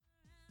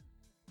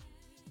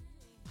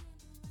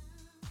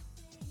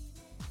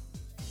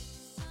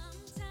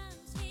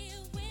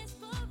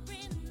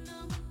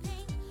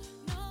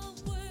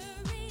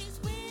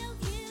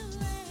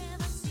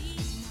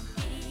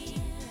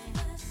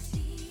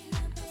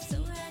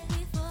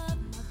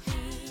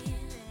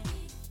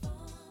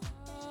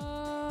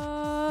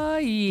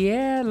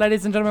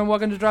Ladies and gentlemen,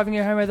 welcome to Driving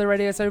You Home with the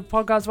Radio Show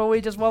podcast where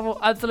we just waffle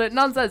absolute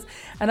nonsense.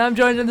 And I'm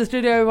joined in the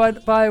studio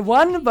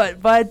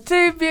by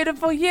two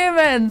beautiful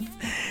humans.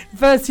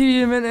 First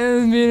human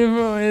is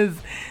beautiful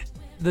is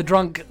the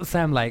drunk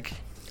Sam Lake.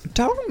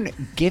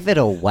 Don't give it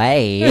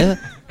away.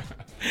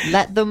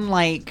 Let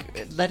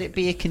it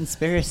be a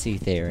conspiracy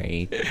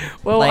theory.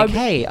 Well,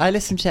 hey, I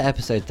listened to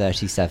episode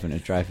 37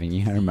 of Driving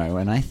You Homo,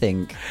 and I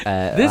think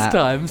this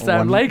time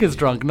Sam Lake is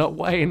drunk, not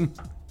Wayne.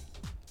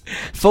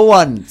 For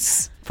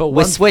once,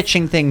 we're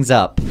switching things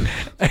up.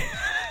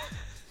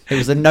 It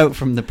was a note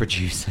from the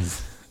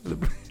producers.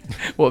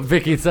 What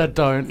Vicky said,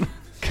 don't.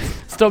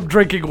 Stop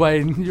drinking,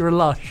 Wayne. You're a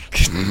lush.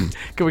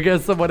 Can we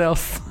get someone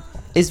else?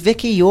 Is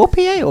Vicky your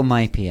PA or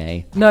my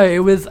PA?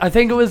 No, was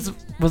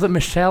it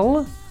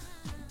Michelle?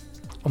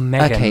 Or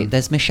Megan? Okay,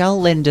 there's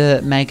Michelle,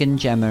 Linda, Megan,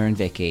 Gemma, and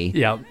Vicky.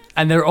 Yeah,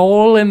 and they're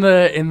all in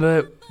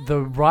the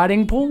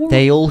writing pool.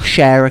 They all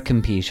share a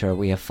computer.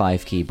 We have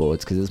 5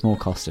 keyboards because it's more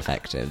cost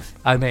effective.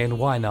 I mean,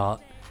 why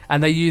not?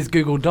 And they use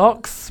Google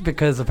Docs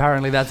because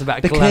apparently that's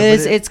about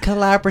because it's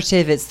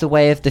collaborative. It's the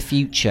way of the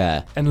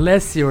future.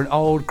 Unless you're an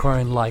old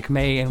crone like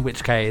me, in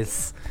which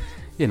case,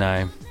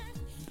 let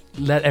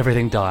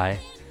everything die.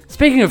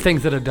 Speaking of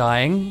things that are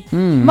dying,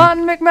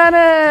 Martin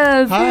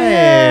McManus! Hi!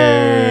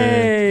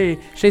 Yay!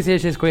 She's here,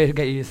 she's queer,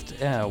 get used,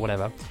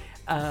 whatever.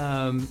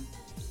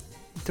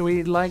 Do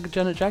we like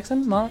Janet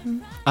Jackson,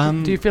 Martin?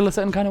 Do you feel a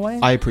certain kind of way?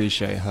 I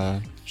appreciate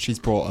her. She's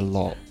brought a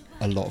lot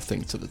of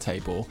things to the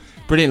table.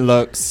 Brilliant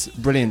looks,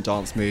 brilliant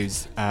dance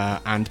moves,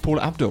 and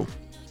Paula Abdul.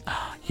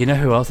 You know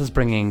who else is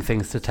bringing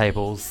things to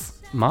tables?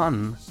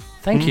 Martin.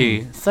 Thank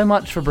you so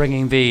much for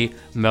bringing the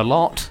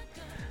Merlot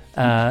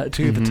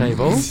to the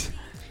table.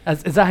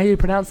 Is that how you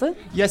pronounce it?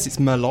 Yes, it's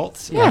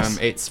Merlot. Yes.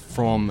 It's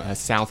from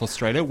South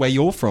Australia, where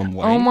you're from,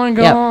 Wayne. Oh my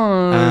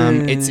god.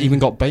 It's even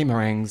got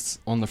beimerangs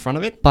on the front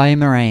of it.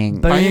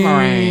 Beimerangs.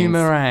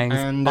 Beimerangs.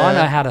 And I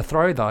know how to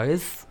throw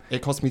those.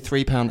 It cost me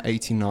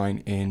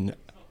 £3.89 in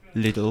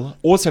Lidl.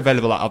 Also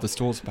available at other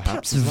stores,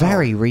 perhaps. That's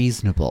very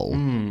reasonable.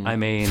 I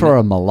mean... For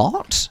a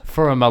Merlot?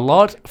 For a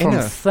Merlot from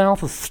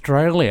South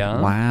Australia.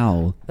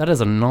 Wow. That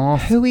is a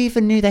nice... Who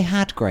even knew they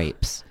had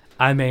grapes?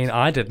 I mean,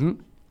 I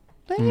didn't.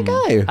 There you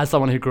go. As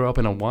someone who grew up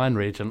in a wine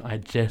region, I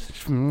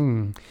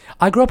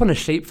grew up on a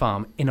sheep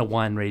farm in a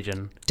wine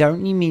region.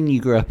 Don't you mean you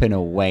grew up in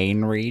a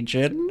Wayne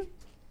region?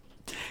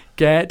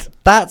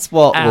 That's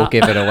what will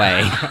give it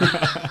away.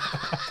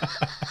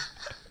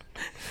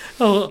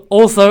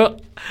 Also,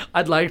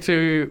 I'd like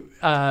to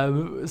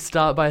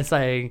start by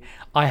saying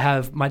I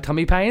have my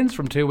tummy pains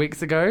from 2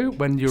 weeks ago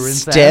when you were in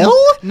Still?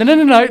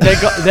 No.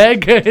 They're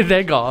good.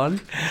 They're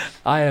gone.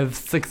 I have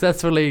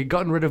successfully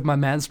gotten rid of my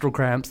menstrual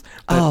cramps.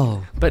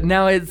 But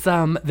now it's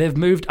they've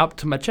moved up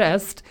to my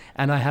chest,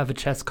 and I have a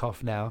chest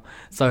cough now.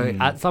 So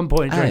at some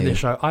point during the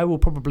show, I will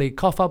probably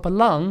cough up a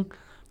lung.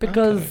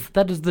 Because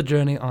that is the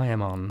journey I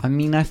am on. I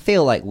mean, I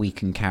feel like we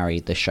can carry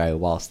the show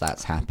whilst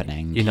that's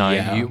happening. You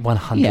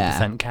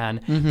 100% can.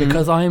 Mm-hmm.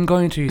 Because I am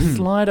going to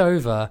slide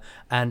over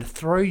and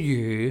throw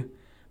you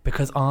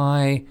because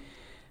I'm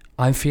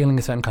feeling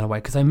a certain kind of way.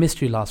 Because I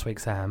missed you last week,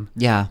 Sam.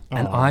 Yeah.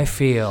 And I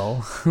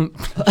feel...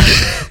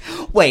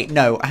 Wait,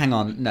 no, hang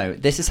on. No,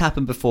 this has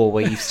happened before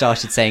where you've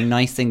started saying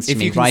nice things to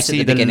me right at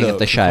the beginning of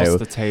the show. Across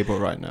the table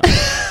right now.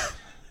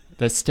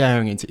 They're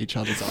staring into each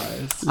other's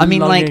eyes. I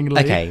mean,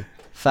 okay...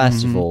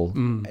 First of all,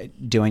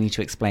 do I need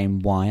to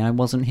explain why I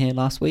wasn't here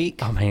last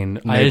week? I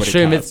mean, I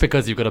assume it's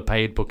because you've got a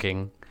paid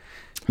booking.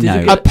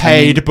 A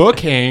paid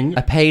booking.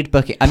 A paid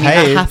booking. I mean,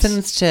 that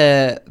happens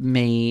to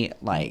me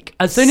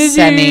as soon as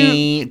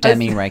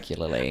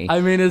semi-regularly.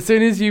 I mean, as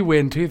soon as you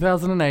win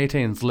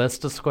 2018's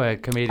Leicester Square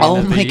Comedian of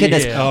the Year. Oh my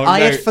goodness. I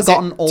had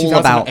forgotten all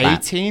about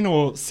that. 2018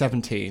 or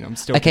 17? I'm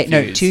still confused.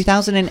 No,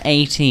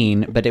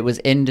 2018, but it was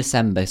in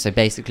December, so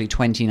basically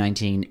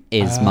 2019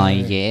 is my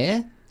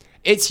year.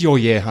 It's your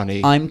year,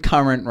 honey. I'm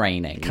current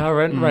reigning.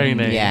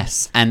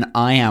 Yes, and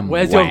I am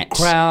Where's wet. your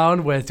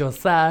crown? Where's your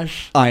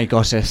sash? I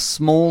got a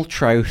small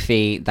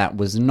trophy that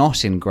was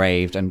not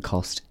engraved and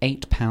cost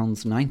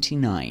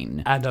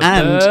 £8.99. And a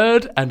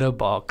bird and a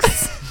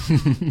box.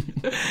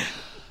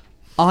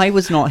 I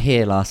was not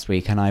here last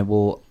week, and I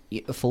will...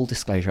 Full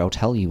disclosure, I'll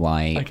tell you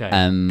why. Okay,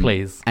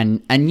 please.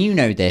 And you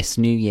know this,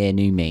 new year,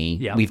 new me.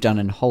 Yeah. We've done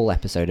a whole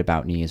episode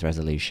about New Year's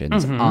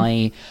resolutions.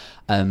 I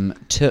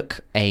took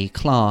a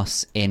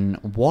class in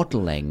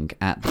waddling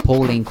at the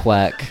Pauline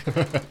Quirk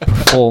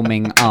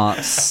Performing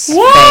Arts Fame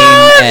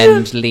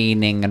and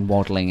Leaning and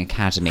Waddling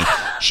Academy.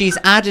 She's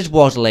added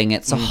waddling.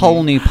 It's a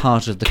whole new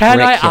part of the curriculum.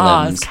 Can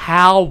I ask,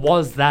 how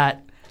was that?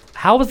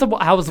 How was the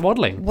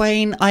waddling?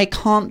 Wayne, I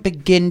can't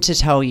begin to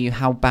tell you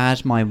how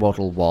bad my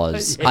waddle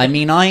was. I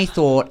mean, I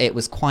thought it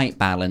was quite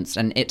balanced,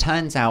 and it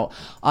turns out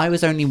I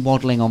was only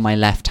waddling on my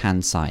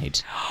left-hand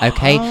side.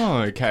 Okay?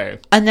 Oh, okay.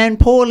 And then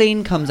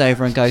Pauline comes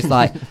over and goes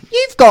like,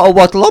 "You've got to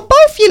waddle on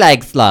both your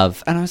legs,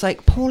 love." And I was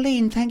like,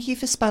 "Pauline, thank you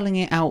for spelling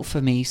it out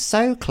for me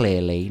so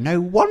clearly. No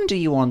wonder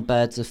you were on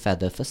Birds of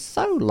Feather for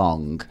so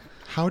long."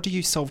 How do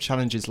you solve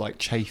challenges like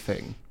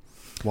chafing?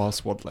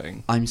 whilst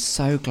waddling? I'm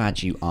so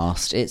glad you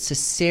asked. It's a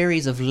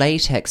series of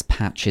latex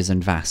patches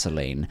and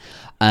Vaseline.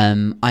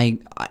 I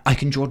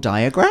can draw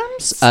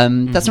diagrams.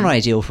 That's not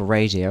ideal for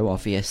radio,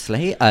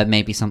 obviously.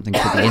 Maybe something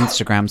for the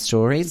Instagram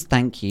stories.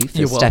 Thank you for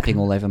You're stepping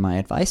welcome. all over my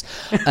advice.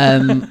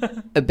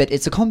 But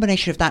it's a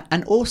combination of that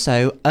and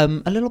also a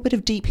little bit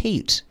of deep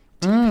heat.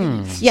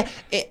 Yeah,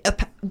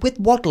 with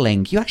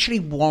waddling, you actually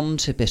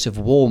want a bit of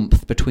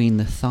warmth between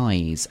the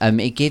thighs.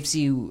 It gives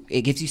you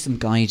some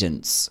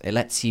guidance. It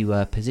lets you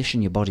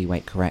position your body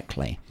weight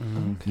correctly.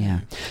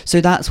 Yeah.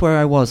 So that's where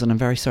I was, and I'm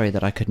very sorry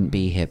that I couldn't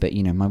be here. But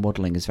my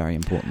waddling is very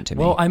important to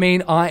me. Well, I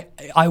mean, I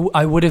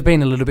would have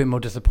been a little bit more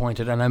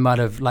disappointed, and I might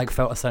have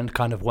felt a certain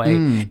kind of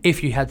way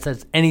if you had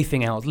said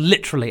anything else,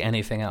 literally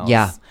anything else.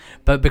 Yeah.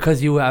 But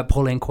because you were at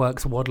Pauline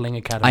Quirk's Waddling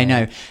Academy, I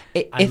know.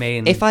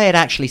 mean, if I had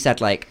actually said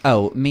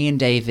me and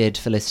David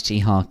Felicity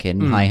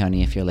Harkin, hi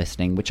honey, if you're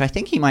listening, which I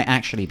think he might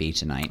actually be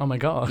tonight. oh my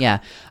god, Yeah.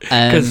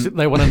 because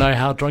they want to know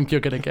how drunk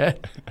you're gonna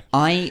get.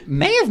 I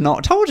may have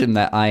not told him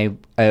that I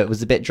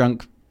was a bit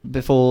drunk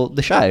before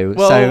the show,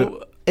 Well-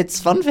 so it's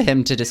fun for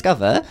him to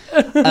discover.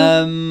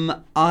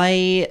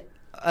 I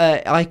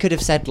could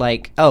have said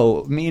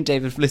me and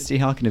David Felicity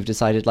Harkin have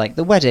decided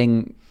the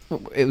wedding,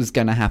 it was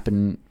going to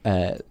happen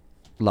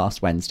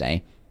last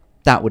Wednesday.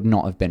 That would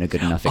not have been a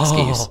good enough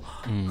excuse.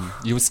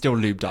 You were still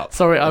lubed up.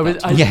 Sorry,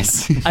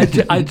 Yes.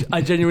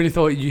 I genuinely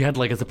thought you had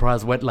a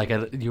surprise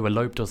you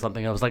eloped or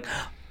something. I was like,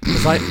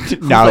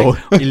 No.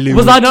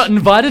 was I not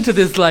invited to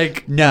this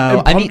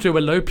No, I mean, impromptu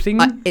eloping?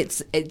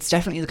 it's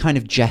definitely the kind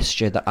of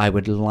gesture that I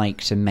would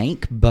like to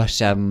make,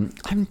 but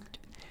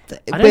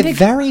we're think-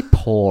 very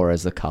poor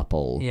as a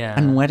couple. Yeah.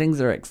 And weddings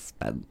are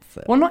expensive.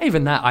 Well, not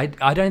even that.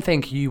 I don't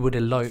think you would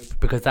elope,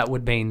 because that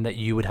would mean that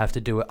you would have to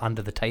do it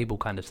under the table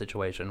kind of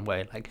situation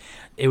where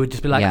it would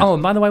just be Yeah. oh,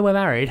 and by the way, we're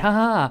married,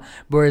 haha.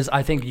 Whereas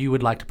I think you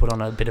would like to put on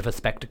a bit of a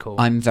spectacle.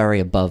 I'm very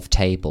above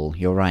table.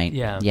 You're right.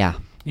 Yeah. Yeah.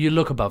 You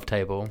look above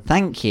table.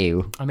 Thank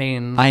you. I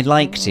mean, I'd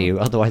like to,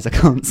 otherwise I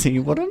can't see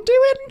what I'm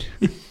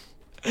doing.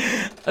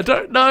 I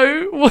don't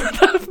know what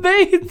that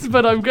means,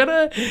 but I'm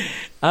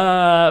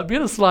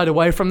gonna slide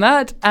away from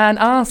that and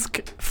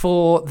ask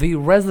for the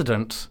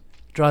resident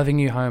Driving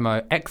You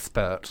Homo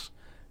expert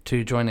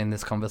to join in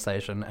this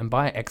conversation. And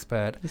by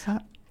expert, Is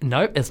that?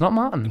 nope, it's not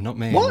Martin. Not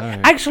me. What? No.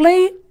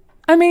 Actually,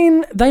 I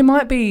mean, they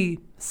might be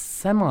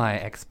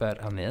semi-expert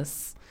on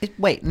this.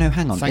 Wait, no,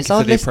 hang on. Thank Is you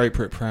our for the list-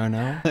 appropriate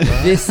pronoun.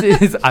 This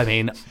is, I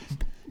mean,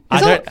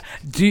 I don't.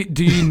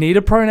 Do you need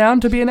a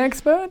pronoun to be an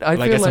expert? I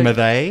Like, feel some like are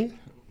they?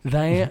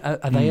 they are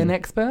they an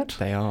expert?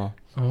 They are.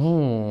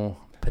 Oh,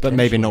 But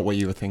maybe not what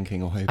you were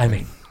thinking or hoping. I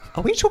mean,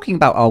 Are we talking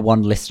about our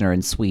one listener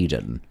in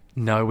Sweden?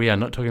 no, we are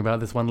not talking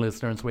about this one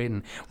listener in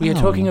Sweden. We are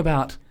talking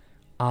about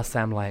our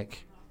Sam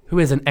Lake, who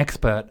is an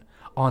expert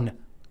on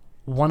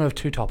one of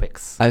two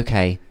topics.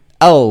 Okay.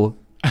 Oh.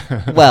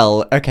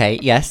 Well, okay,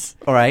 yes.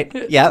 All right.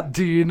 Yeah.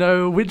 Do you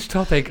know which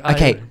topic?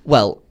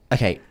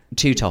 Okay,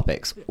 two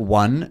topics.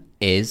 One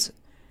is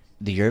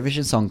the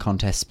Eurovision Song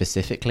Contest,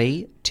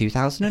 specifically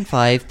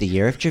 2005, the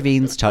year of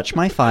Javine's Touch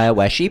My Fire,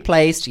 where she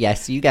placed,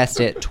 yes, you guessed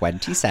it,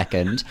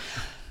 22nd.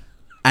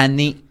 And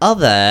the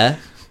other,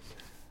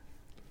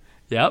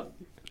 Yep.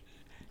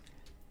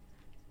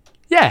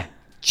 Yeah.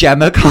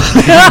 Gemma Collins.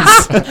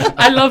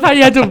 I love how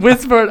you had to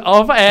whisper it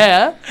off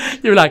air.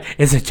 You were like,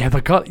 "Is it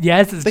Gemma?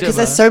 Yes, it's Because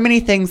Gemma." there's so many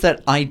things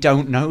that I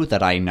don't know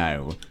that I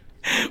know.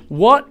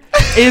 What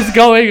is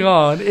going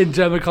on in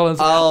Gemma Collins?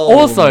 Oh,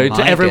 also, to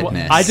my everyone,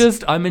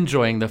 goodness. I'm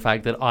enjoying the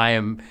fact that I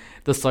am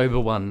the sober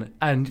one,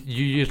 and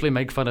you usually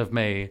make fun of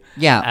me.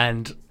 Yeah.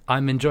 And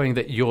I'm enjoying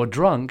that you're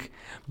drunk,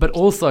 but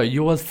also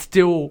you're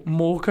still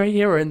more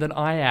coherent than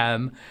I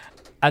am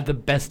at the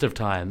best of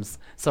times.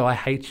 So I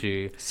hate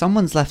you.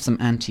 Someone's left some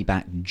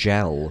anti-bac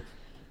gel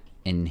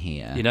in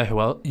here. You know who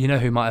else? You know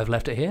who might have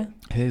left it here?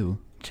 Who?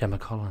 Gemma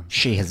Collins.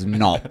 She has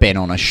not been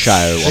on a show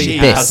on She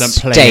this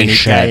hasn't played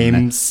station. any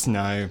games.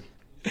 No.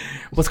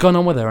 What's going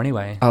on with her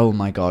anyway? Oh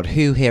my god,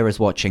 who here is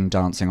watching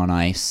Dancing on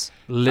Ice?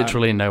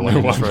 Literally no one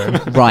in this room.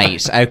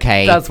 Right,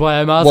 okay. That's why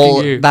I'm asking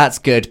well, you. that's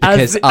good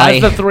because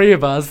as the three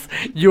of us,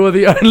 you're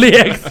the only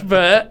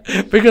expert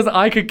because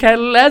I could care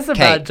less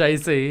about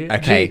JC.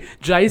 Okay.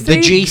 JC? The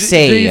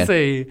GC.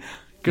 GC.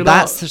 Good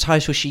that's old- the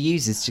title she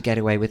uses to get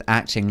away with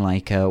acting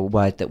like a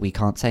word that we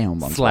can't say on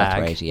One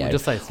slag. Radio. We'll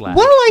just say slag.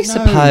 Well, I No.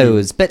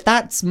 suppose, but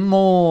that's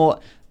more.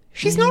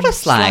 She's not a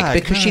slag, slag,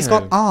 because she's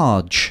no. got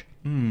Arge.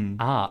 And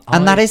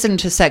that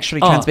isn't a sexually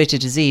transmitted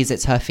disease,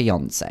 it's her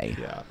fiance.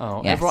 Yeah.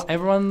 Oh, Yes.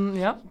 everyone,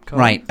 yeah. Cool.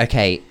 Right,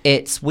 okay.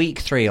 It's week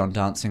 3 on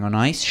Dancing on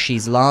Ice.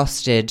 She's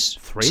lasted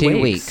 3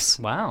 weeks.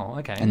 Wow,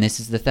 okay. And this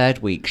is the 3rd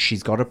week.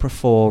 She's got to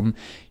perform.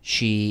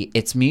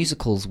 It's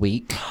musicals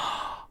week.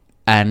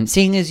 And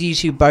seeing as you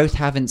two both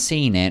haven't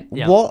seen it,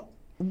 Yeah. what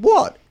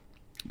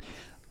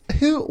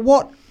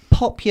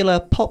popular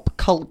pop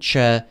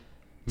culture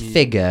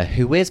figure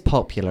who is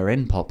popular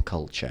in pop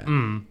culture,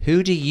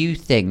 who do you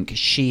think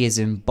she is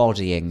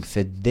embodying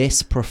for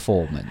this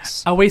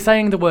performance? Are we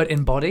saying the word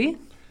embody?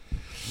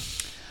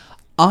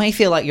 I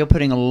feel like you're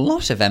putting a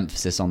lot of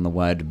emphasis on the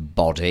word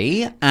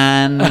body,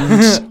 and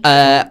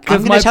I'm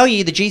going to tell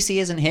you the GC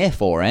isn't here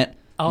for it.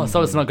 Oh,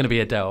 so it's not going to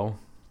be Adele.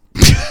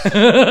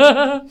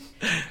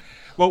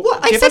 Well,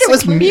 What? I said it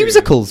was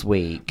musicals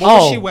week.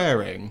 What was she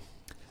wearing?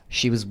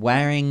 She was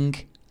wearing...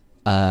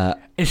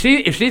 If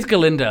she's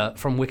Galinda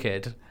from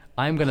Wicked,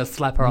 I'm going to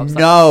slap her upside.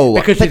 No,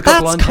 because but she's got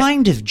that's blonde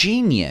kind of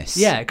genius.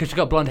 Yeah, because she's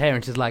got blonde hair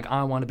and she's like,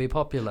 I want to be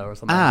popular or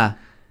something. Ah,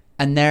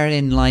 and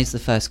therein lies the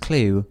first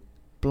clue.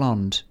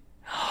 Blonde.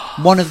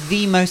 One of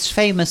the most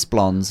famous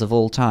blondes of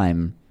all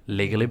time.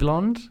 Legally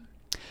Blonde?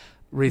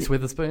 Reese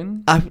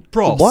Witherspoon?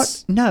 Bros.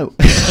 What? No.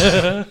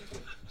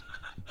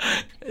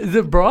 Is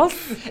it Bros?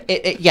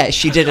 Yeah,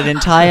 she did an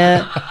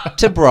entire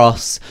to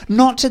Bros,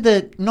 not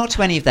to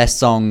any of their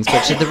songs,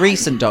 but to the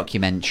recent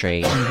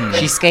documentary.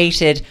 She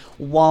skated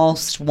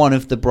whilst one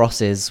of the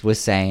Brosses was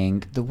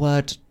saying the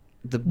word,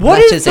 the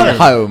letters in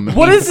home.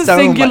 What is the so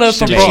singular much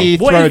for to Did Bros? me. she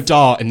What throw a is-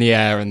 dart in the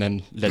air and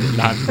then let it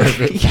land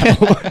over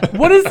it?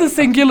 What is the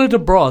singular to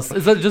Bros?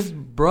 Is it just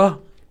bruh?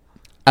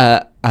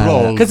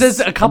 Bros. Because there's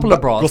a couple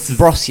of Bros.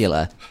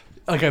 Brosula.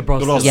 Okay,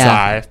 Bros. Bros.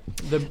 Yeah.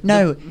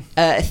 The-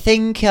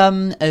 Think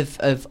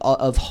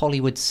of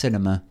Hollywood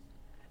cinema.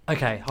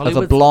 Okay, Of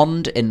Hollywood. a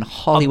blonde in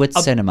Hollywood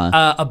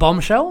cinema. A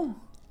bombshell?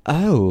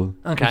 Oh.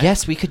 Okay.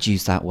 Yes, we could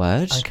use that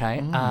word.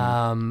 Okay.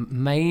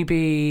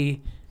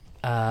 Maybe.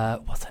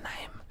 What's her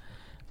name?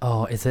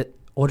 Oh, is it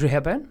Audrey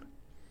Hepburn?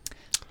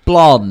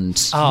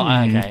 Blonde.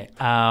 Oh, okay.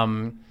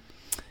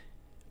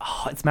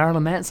 It's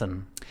Marilyn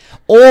Manson.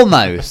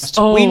 Almost.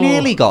 Oh. We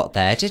nearly got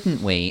there,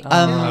 didn't we?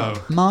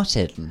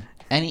 Martin.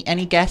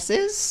 Any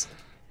guesses?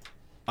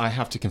 I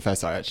have to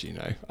confess, I actually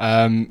know.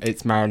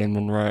 It's Marilyn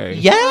Monroe.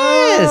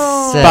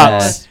 Yes.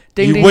 But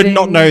Ding, you ding, would ding.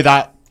 not know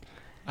that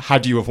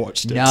had you have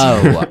watched it.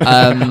 No.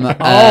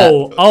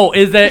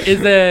 Is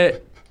there?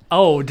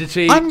 Oh, did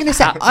she? I'm gonna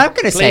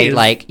say, Please.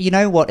 like, you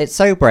know what? It's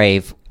so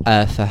brave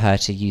for her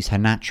to use her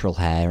natural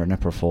hair in a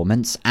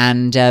performance,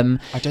 and I don't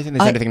think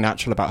there's anything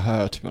natural about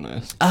her, to be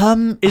honest.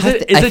 Is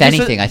it if just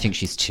anything, a- I think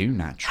she's too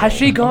natural. Has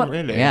she got?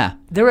 Really? Yeah.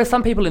 There are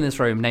some people in this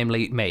room,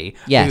 namely me,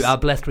 Yes. who are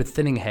blessed with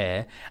thinning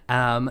hair.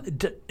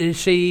 Has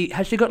she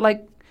got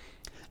like?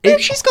 Oh,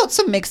 she's got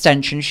some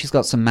extensions. She's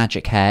got some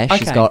magic hair.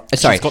 She's Okay. got the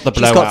she's got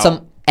blowout.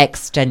 some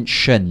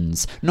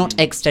extensions, not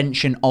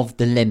extension of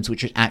the limbs,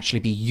 which would actually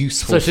be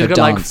useful So she's for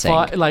got dancing.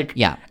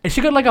 Yeah. Has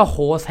she got like a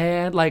horse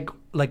hair, like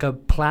a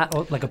plait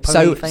or like a pony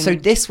So thing? so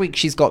this week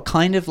she's got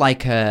kind of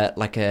like a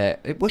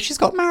well, she's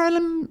got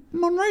Marilyn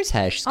Monroe's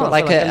hair. She's got so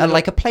like like a a little-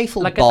 like a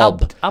playful like an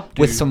bob updo.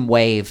 with some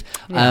wave.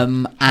 How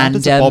And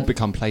does a bob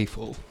become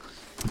playful?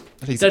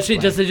 Please Does she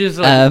explain. just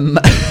like?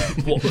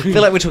 I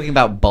feel like we're talking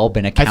about Bob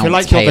in I accounts feel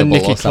like you're the payable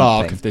Nicky or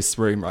Clark something. of this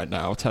room right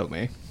now. Tell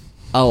me.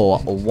 Oh,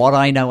 what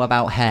I know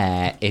about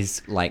hair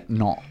is like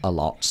not a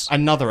lot.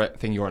 Another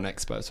thing you're an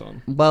expert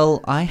on.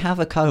 Well, I have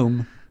a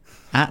comb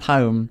at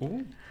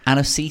home and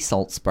a sea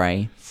salt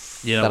spray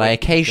You know that what? I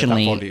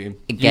occasionally volume.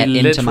 get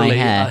You into my literally-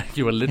 hair.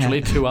 you were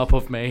literally two up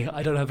of me.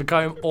 I don't have a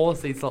comb or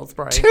sea salt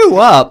spray. 2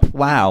 up.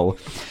 Wow.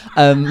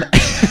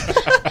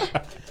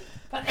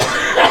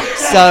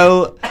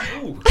 So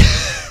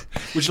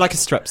Would you like a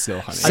Strepsil,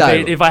 honey? So- I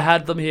mean, if I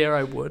had them here,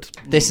 I would.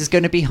 this is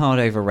going to be hard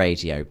over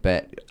radio,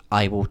 but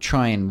I will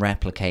try and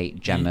replicate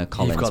Gemma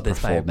Collins' got this,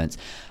 babe. performance.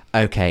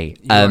 Okay.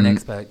 You're an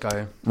expert.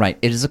 Go. Right.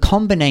 It is a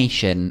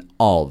combination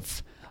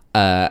of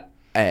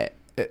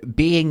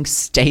being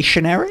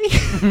stationary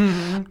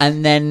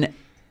and then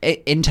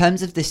in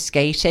terms of the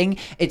skating,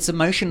 it's a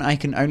motion I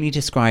can only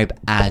describe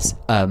as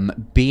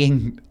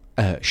being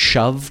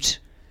shoved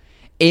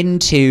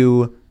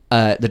into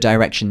the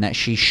direction that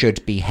she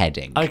should be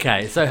heading.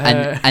 Okay, so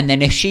her. And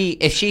then if she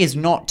is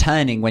not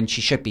turning when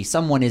she should be,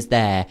 someone is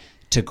there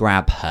to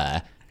grab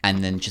her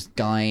and then just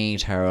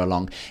guide her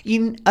along.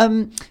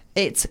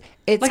 It's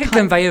like a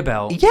conveyor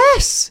belt.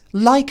 Yes,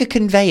 like a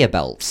conveyor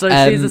belt. So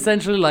she's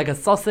essentially like a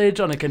sausage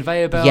on a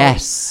conveyor belt.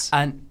 Yes.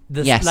 And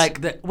this, Yes.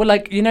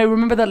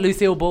 remember that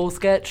Lucille Ball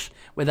sketch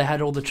where they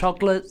had all the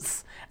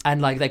chocolates and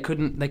like they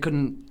couldn't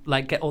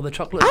like get all the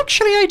chocolates.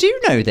 Actually, I do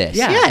know this.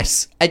 Yeah.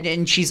 Yes.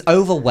 And she's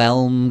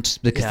overwhelmed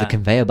because the Yeah.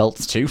 conveyor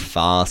belt's too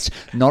fast.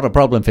 Not a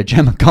problem for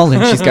Gemma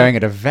Collins. She's going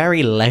at a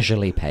very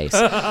leisurely pace.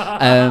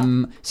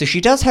 So she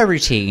does her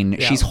routine.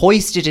 Yeah. She's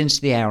hoisted into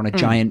the air on a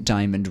giant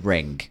diamond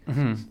ring.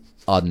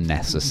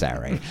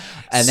 Unnecessary.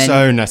 And then,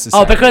 So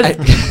necessary.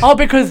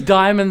 Because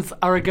diamonds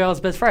are a girl's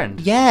best friend.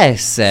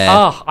 yes.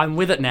 I'm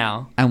with it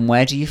now. And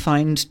where do you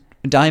find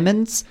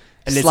diamonds?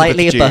 Elizabeth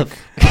Slightly Duke above.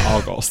 at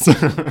Argos.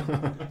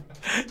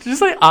 Did you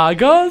say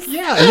Argos?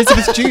 yeah,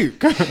 Elizabeth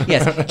Duke.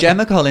 Yes,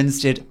 Gemma Collins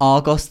did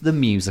Argos the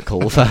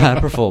musical for her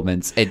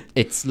performance.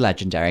 It's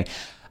legendary.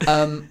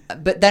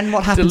 But then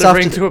what happens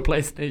Delivering after? to a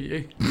place near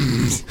you.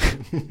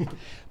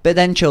 But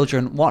then,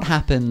 children, what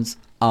happens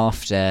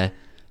after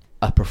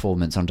a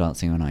performance on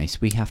Dancing on Ice?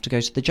 We have to go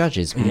to the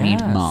judges. We need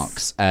Yes.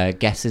 marks.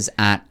 Guesses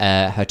at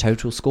her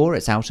total score.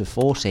 It's out of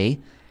 40.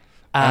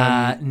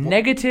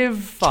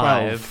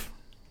 -5.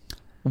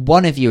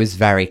 One of you is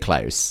very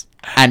close,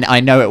 and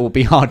I know it will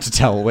be hard to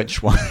tell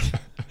which one.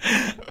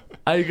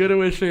 I'm going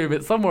to assume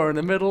it's somewhere in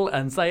the middle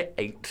and say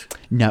 8.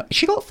 No,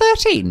 she got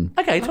 13.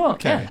 Okay, 12.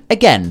 Okay. Yeah.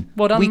 Again,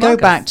 Well done, we go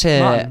Marcus. back to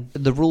Martin.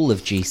 the rule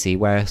of GC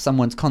where if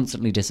someone's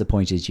constantly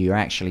disappointed you, you're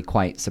actually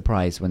quite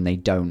surprised when they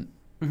don't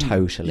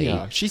totally.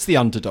 Yeah, she's the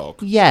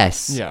underdog.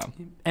 Yes. Yeah.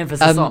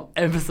 Emphasis on.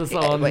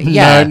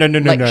 Yeah. No,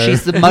 like, no.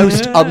 She's the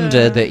most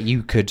under that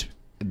you could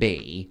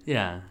be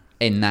Yeah.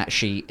 in that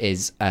she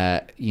is,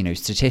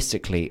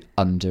 statistically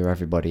under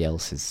everybody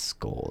else's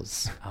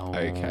scores. Oh.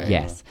 Okay.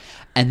 Yes.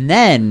 And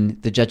then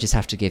the judges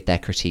have to give their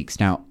critiques.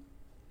 Now,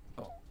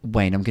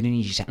 Wayne, I'm going to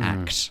need you to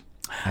act.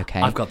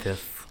 Okay. I've got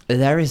this.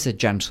 There is a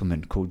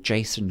gentleman called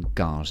Jason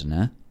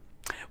Gardner.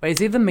 Wait, is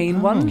he the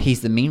mean one?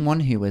 He's the mean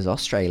one who is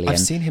Australian. I've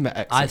seen him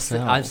at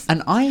XXL.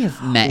 and I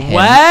have met him.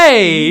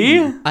 Way!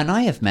 And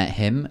I have met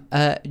him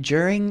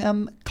during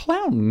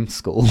clown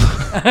school.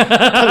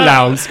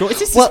 Clown school. Is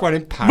this Well, one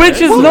in Paris?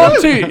 Which is not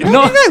too.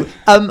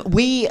 Not,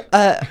 We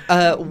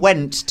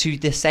went to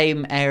the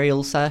same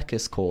aerial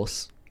circus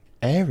course.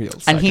 Aerial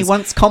And he circus.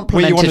 once Were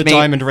complimented you on a me.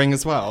 diamond ring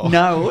as well?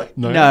 No.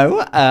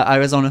 I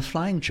was on a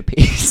flying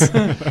trapeze,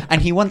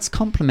 and he once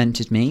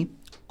complimented me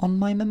on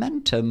my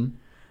momentum.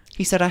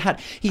 He said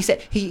He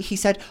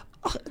said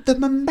 "Oh, the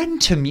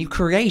momentum you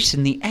create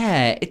in the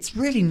air. It's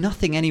really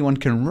nothing anyone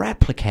can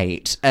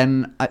replicate.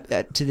 And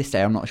to this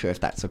day, I'm not sure if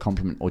that's a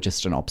compliment or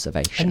just an A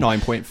observation.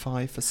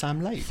 9.5 for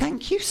Sam Lake.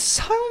 Thank you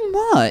so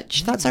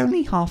much. That's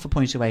only half a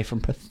point away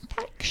from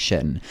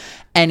perfection.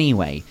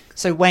 Anyway,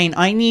 so Wayne,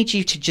 I need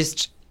you to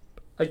just,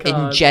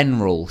 in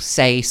general,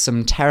 say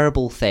some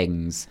terrible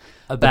things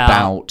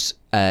about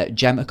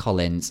Gemma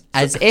Collins,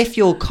 as if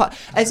you're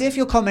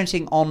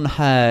commenting on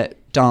her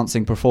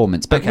dancing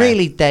performance, but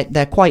really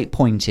they're quite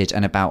pointed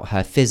and about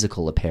her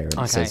physical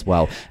appearance as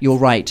well. You're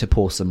right to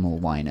pour some more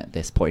wine at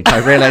this point. I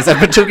realise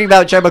I've been talking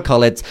about Gemma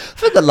Collins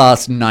for the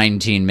last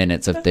 19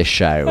 minutes of this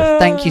show.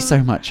 Thank you so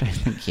much.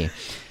 Thank you.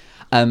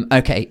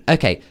 Okay.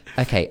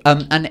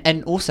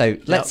 And also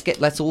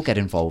let's all get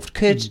involved.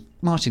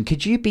 Martin,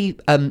 could you be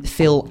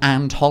Phil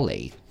and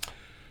Holly?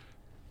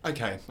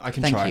 Okay, I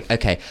can Thank try. you.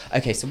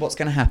 Okay. So what's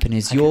going to happen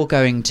is you're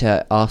going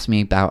to ask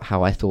me about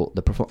how I thought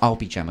the performance. I'll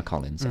be Gemma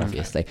Collins,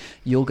 obviously.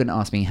 You're going to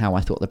ask me how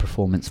I thought the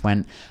performance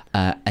went,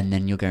 and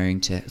then you're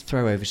going to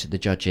throw over to the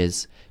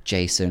judges,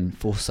 Jason,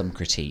 for some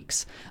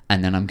critiques,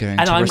 and then I'm going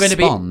to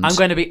respond. I'm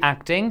going to be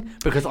acting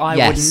because I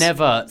would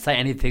never say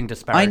anything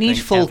disparaging. I need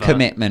full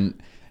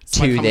commitment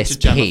So I'm to coming this to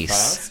Gemma piece.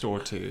 first or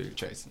to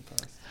Jason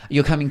first?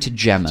 You're coming to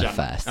Gemma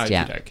first.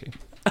 Yeah.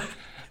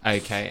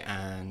 Okay,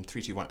 and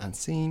 3, 2, 1, and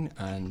scene,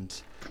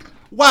 and...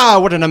 Wow,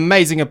 what an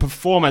amazing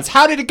performance.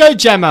 How did it go,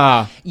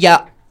 Gemma?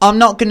 Yeah, I'm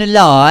not going to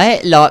lie.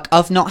 Like,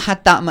 I've not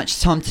had that much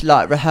time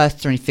to,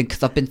 rehearse or anything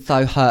because I've been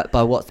so hurt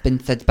by what's been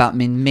said about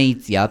me in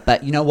media.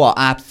 But you know what?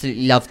 I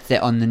absolutely loved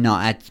it on the night.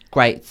 I had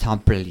great time.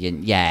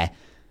 Brilliant, yeah.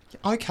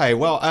 Okay,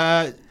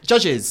 well,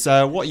 judges,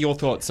 what are your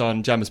thoughts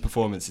on Gemma's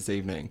performance this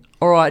evening?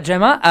 All right,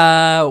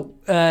 Gemma.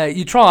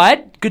 You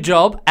tried. Good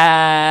job.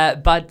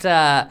 But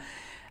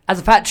as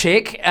a fat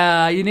chick,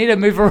 you need to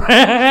move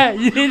around.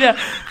 You need to.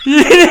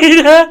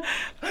 Yeah.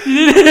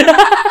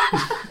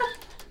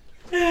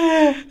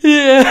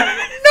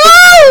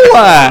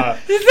 No!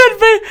 You said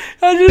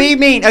be. Be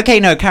mean. Okay,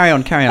 no, carry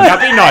on.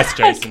 That'd be nice,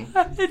 Jason.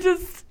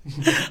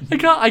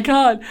 I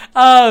can't.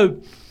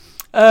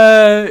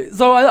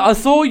 So I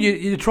saw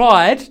you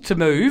tried to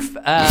move,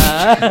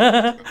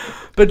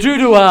 but due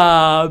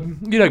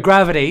to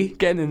gravity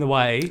getting in the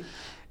way,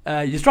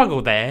 you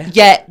struggled there.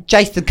 Yeah,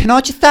 Jason, can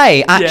I just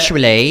say,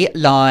 actually,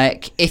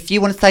 if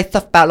you want to say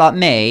stuff about,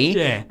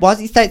 me, why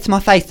don't you say it to my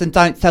face and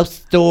don't tell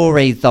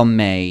stories on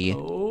me?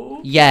 Oh.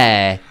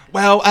 Yeah.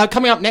 Well,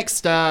 coming up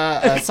next,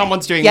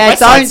 someone's doing Yeah, West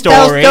Side don't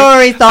Story. tell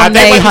stories on and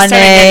they me, won't be telling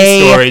any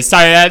honey. stories. So,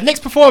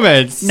 next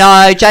performance.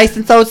 No,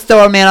 Jason told a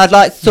story on me and I'd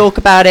like to talk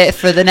about it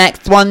for the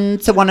next 1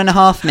 to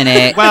 1.5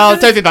 minutes. Well, I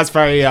don't think that's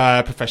very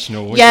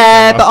professional.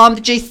 Yeah, but I'm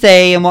the GC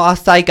and what I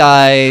say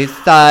goes.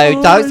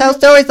 So don't tell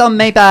stories on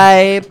me,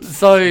 babe.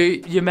 So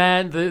your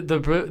man,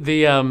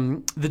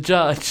 the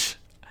judge,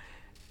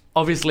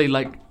 obviously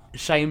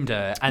shamed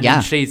her, and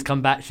then she's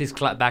come back. She's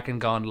clapped back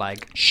and gone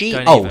She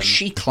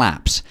she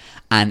clapped,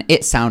 and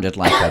it sounded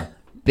like a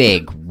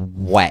big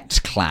wet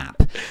clap.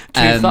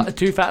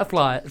 too fat to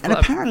fly. And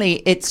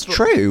apparently, it's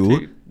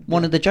true.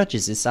 One of the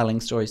judges is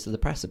selling stories to the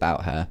press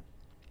about her.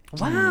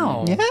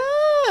 Wow.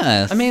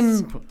 Yes. I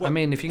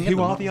mean, if you can get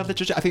Who are the other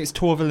judges? I think it's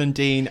Torval and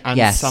Dean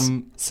and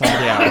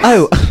somebody else.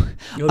 Oh,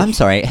 I'm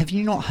sorry. Have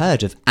you not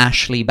heard of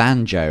Ashley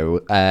Banjo,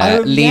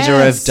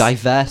 leader of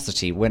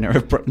Diversity, winner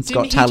of Britain's Didn't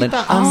Got he do Talent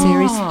that?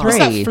 Series Was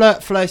 3?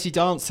 that flirty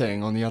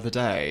dancing on the other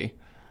day?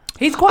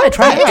 He's quite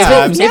attractive.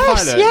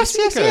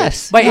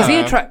 Yes. Wait, is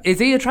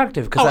he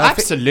attractive? Oh,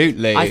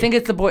 absolutely. I think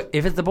it's the boy.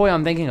 If it's the boy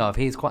I'm thinking of,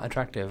 he's quite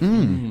attractive.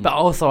 But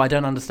also, I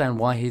don't understand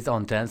why he's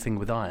on Dancing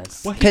with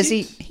Ice. Because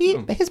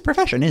his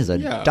profession is a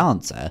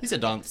dancer. He's a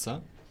dancer.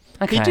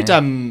 Okay. He did.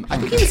 I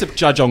think he was a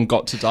judge on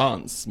Got to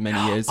Dance many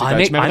years ago. Do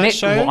you remember that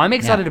show? I'm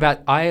excited about.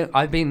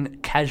 I've been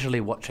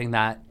casually watching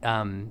that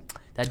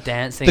that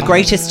dancing. The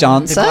Greatest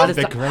Dancer?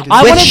 The Greatest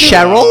I With wanna do-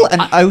 Cheryl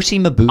and Oti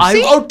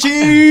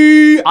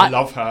Mabuse? I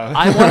love her.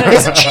 I want to.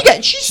 Isn't she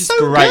good? She's so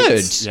great.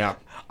 good. Yeah.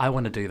 I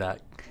want to do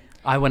that.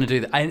 I want to do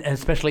that, and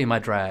especially in my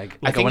drag. I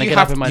Like, think want to you get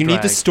have. up in my You drag.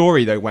 need the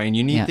story though, Wayne.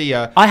 You need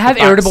Yeah. the. I have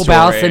the irritable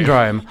bowel backstory.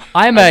 syndrome. Okay.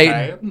 I'm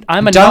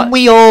a. Don't not-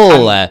 we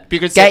all?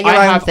 Because Get your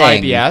I own have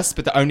thing. IBS,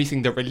 but the only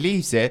thing that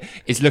relieves it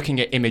is looking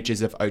at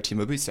images of Oti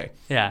Mabuse.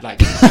 Yeah. Like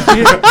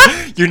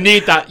you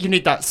need that. You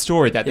need that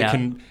story that they Yeah.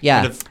 can.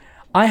 Yeah. Kind of,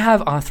 I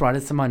have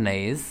arthritis in my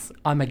knees.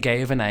 I'm a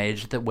gay of an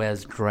age that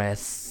wears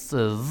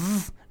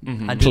dresses.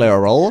 I do-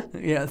 Plural.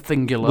 Yeah,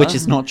 singular. Which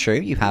is not true.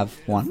 You have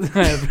one.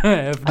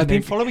 I've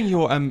been following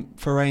your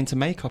foray into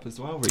makeup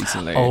as well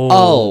recently.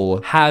 Oh.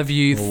 have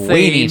you seen?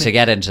 We need to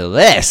get into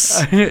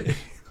this.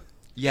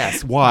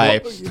 Yes.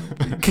 Why?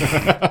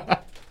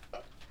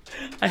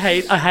 I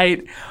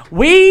hate.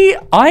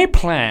 I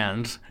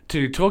planned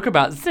to talk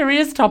about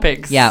serious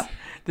topics. Yeah.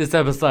 This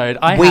episode.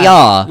 We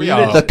are. We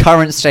are. The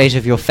current state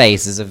of your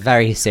face is a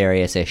very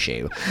serious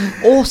issue.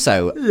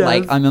 Also,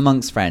 like, I'm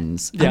amongst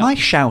friends. Am Yeah. I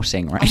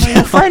shouting right I'm now?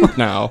 your friend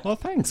now. Well,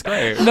 thanks.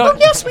 Great. No. Oh,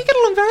 yes, we get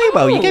along very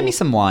well. You gave me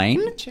some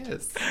wine.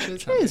 Cheers.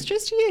 Cheers,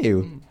 just to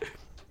you.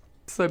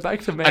 So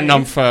back to me. And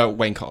none for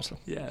Wayne Carter.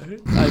 Yeah.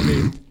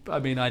 I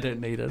mean, I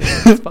don't need it.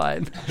 It's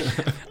fine.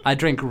 I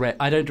drink red.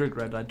 I don't drink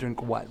red. I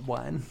drink white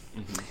wine.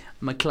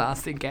 I'm a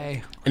classy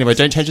gay. Anyway,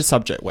 don't change the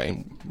subject,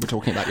 Wayne. We're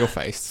talking about your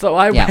face. So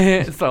I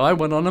Yeah. I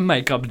went on a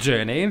makeup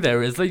journey.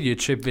 There is a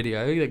YouTube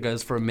video that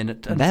goes for a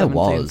minute and There 17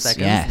 was,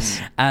 seconds.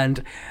 yes.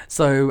 And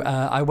so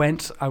I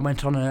went to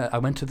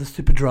the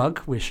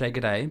Superdrug with Shay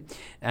G'day,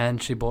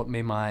 and she bought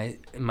me my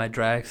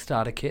drag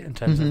starter kit in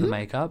terms of the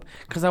makeup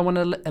because I want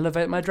to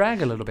elevate my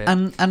drag a little bit.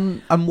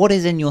 And what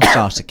is in your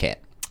starter kit?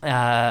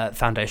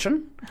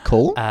 Foundation,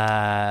 Cool.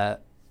 eye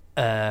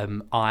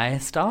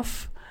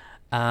stuff.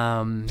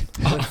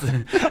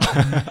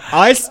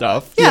 Eye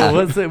stuff. Yeah.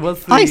 What's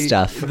the Eye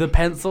stuff. The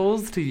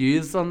pencils to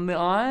use on the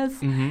eyes,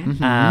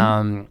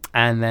 Mm-hmm.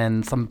 and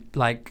then some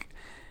like,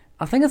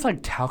 I think it's like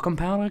talcum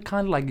powder,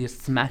 kind of like you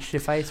smash your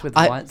face with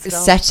white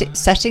stuff.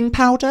 Setting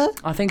powder?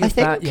 I think it's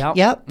that. Yep.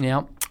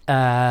 Yep.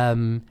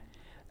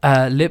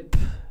 Lip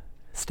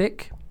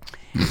stick,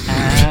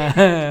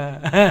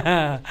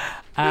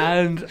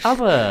 and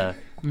other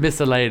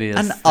miscellaneous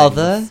And things.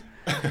 other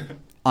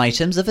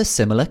items of a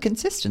similar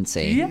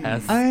consistency.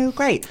 Yes. Oh,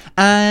 great.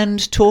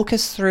 And talk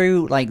us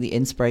through, like, the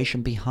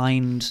inspiration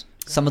behind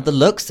some of the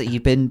looks that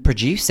you've been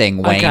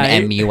producing, Wayne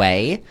Okay.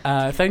 MUA.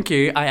 Thank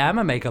you. I am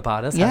a makeup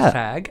artist, Yeah.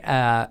 hashtag,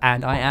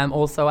 and I am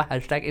also a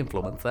hashtag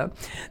influencer.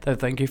 So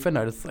thank you for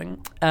noticing.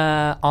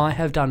 I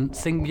have done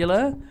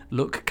singular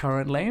look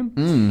currently,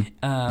 and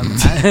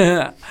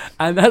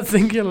that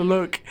singular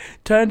look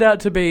turned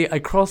out to be a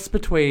cross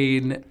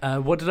between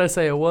what did I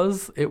say it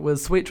was? It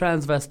was Sweet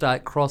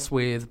Transvestite cross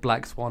with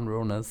Black Swan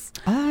Realness.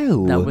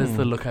 Oh. That was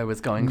the look I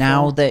was going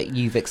Now for. that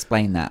you've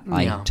explained that,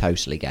 I Yeah.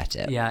 totally get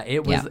it. Yeah,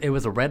 it was Yeah. it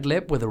was a red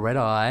lip with a red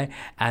eye,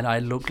 and I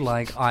looked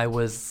like I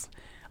was.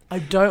 I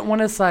don't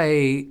want to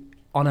say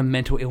on a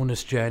mental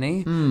illness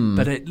journey,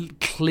 but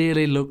it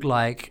clearly looked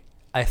like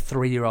a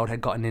 3-year-old had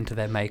gotten into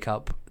their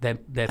makeup, their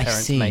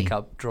parents' see.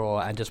 makeup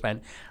drawer, and just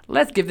went,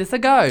 "Let's give this a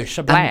go,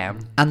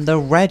 shablam." And the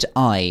red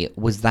eye,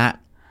 was that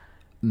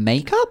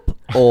makeup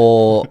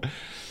or... Oh,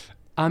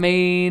 I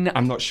mean,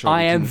 I'm not sure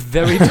I we am can-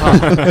 very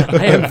tired.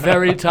 I am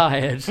very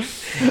tired.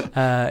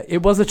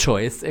 It was a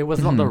choice. It was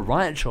not the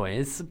right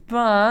choice,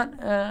 but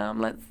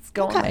let's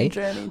go on Okay. a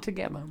journey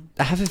together.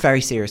 I have a very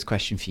serious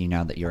question for you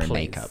now that you're in Please.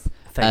 makeup.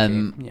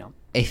 Thank you. Yeah.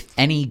 If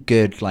any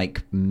good,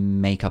 like,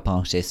 makeup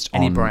artist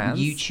Any on brands?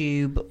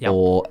 YouTube Yep.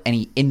 or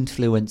any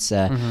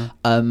influencer,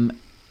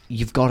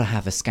 you've got to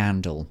have a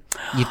scandal.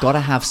 You've got to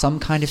have some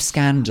kind of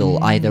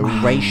scandal, either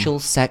racial,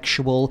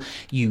 sexual.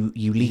 You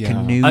leak a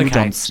Yeah. nude Okay.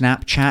 on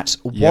Snapchat.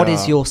 What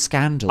is Yeah. your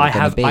scandal I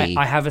going have to be?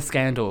 I have a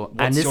scandal, and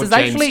What's this your is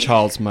James actually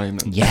Charles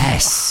moment?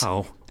 Yes.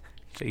 oh,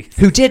 jeez.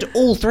 Who did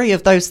all three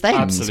of those things?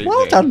 Absolutely.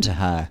 Well done to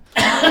her.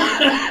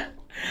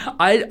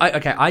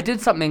 I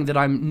did something that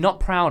I'm not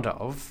proud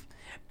of,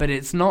 but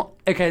it's not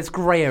okay. It's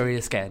grey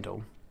area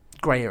scandal.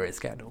 Grey area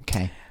scandal.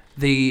 Okay.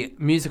 The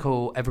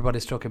musical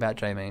Everybody's Talking About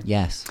Jamie.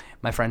 Yes.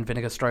 My friend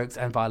Vinegar Strokes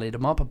and Violeta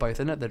Mop are both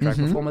in it. They're drag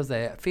performers.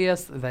 They're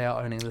fierce. They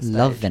are owning the stage.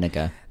 Love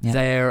Vinegar. Yeah.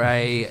 They're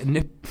a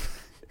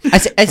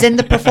As in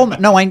the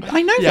performance. No, I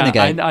know yeah.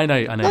 Vinegar. I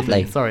know.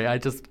 Lovely. Sorry, I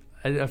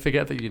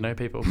forget that you know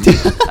people.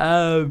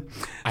 I'm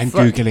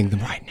Googling them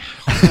right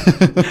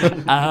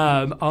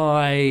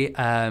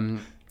now.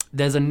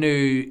 There's a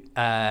new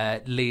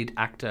lead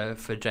actor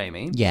for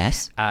Jamie.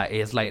 Yes.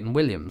 Is Leighton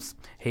Williams.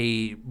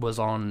 He was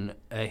on.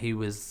 He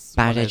was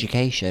Bad one of-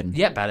 Education.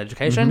 Yeah, Bad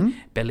Education.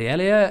 Billy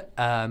Elliot.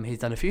 He's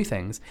done a few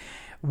things.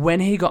 When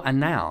he got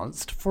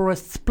announced, for a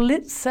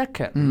split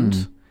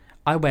second,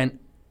 I went,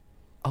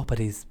 "Oh, but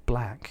he's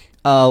black."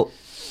 Oh.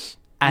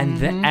 And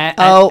then,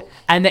 Oh.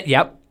 and then,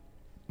 yep,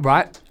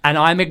 right. And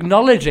I'm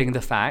acknowledging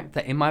the fact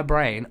that in my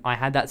brain I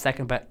had that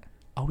second, but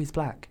oh, he's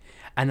black.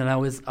 And then I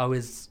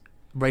was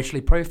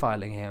racially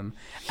profiling him.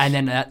 And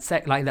then that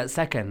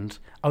second,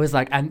 I was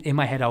like, and in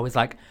my head I was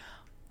like,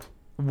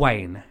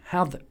 Wayne,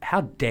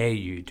 how dare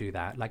you do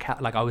that? Like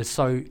I was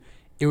so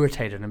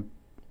irritated and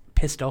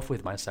pissed off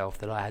with myself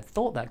that I had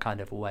thought that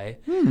kind of a way.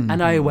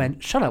 And I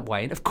went, shut up,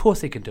 Wayne. Of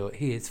course he can do it.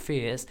 He is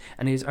fierce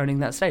and he's owning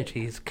that stage.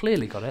 He's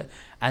clearly got it.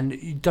 And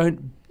you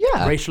don't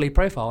racially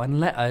profile and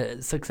let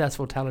a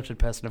successful, talented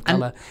person of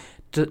colour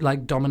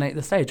dominate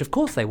the stage. Of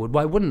course they would.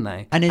 Why wouldn't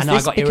they? And is I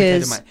this got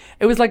because irritated.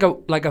 It was like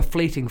a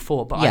fleeting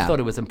thought, but I thought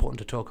it was important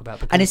to talk about.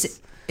 Because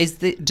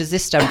and does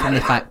this stem from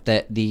the fact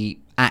that the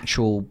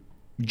actual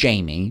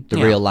Jamie, the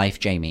real life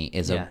Jamie,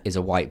 is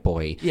a white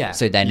boy? Yeah.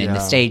 So then in the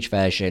stage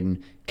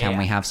version, can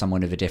we have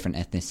someone of a different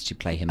ethnicity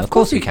play him? Of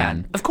course you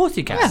can. Of course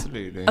you can.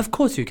 Absolutely. Of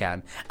course you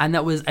can. And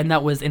that was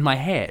in my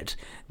head,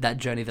 that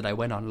journey that I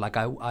went on. Like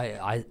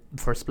I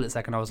for a split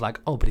second I was like,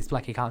 oh, but he's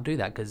black, he can't do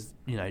that because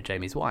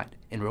Jamie's white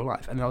in real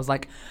life. And I was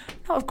like,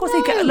 no, of course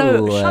he can.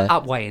 No, shut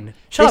up, Wayne.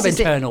 Shut up,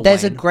 internal.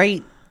 There's Wayne. a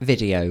great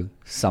video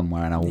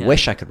somewhere, and I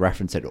wish I could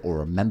reference it or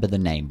remember the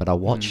name, but I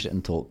watched it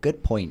and thought,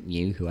 good point,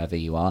 you, whoever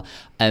you are.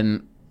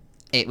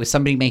 It was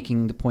somebody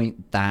making the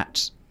point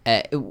that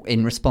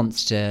in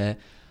response to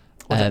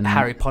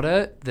Harry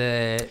Potter,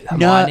 the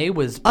Hermione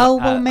was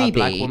maybe. a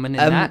black woman in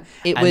that.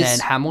 Then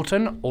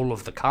Hamilton, all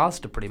of the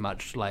cast are pretty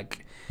much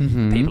like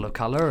people of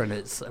colour, and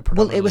it's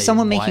well, it was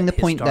someone making the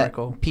point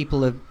historical. that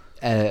people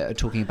are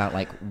talking about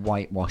like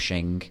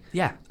whitewashing.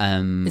 Yeah,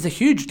 it's a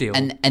huge deal.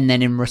 And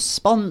then in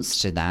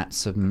response to that,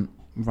 some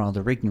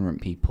rather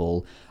ignorant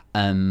people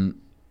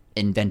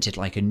invented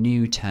like a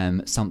new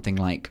term, something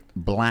like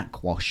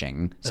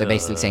blackwashing. So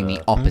basically saying the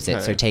opposite.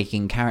 Okay. So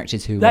taking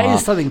characters who That are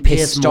is something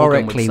Piers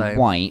Morgan would historically say.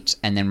 white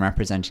and then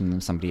representing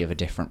them somebody of a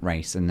different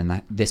race. And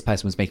then this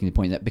person was making the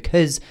point that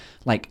because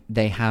like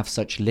they have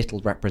such little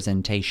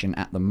representation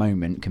at the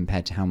moment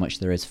compared to how much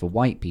there is for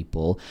white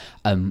people,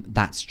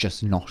 that's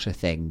just not a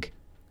thing.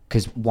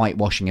 Because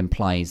whitewashing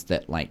implies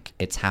that like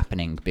it's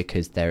happening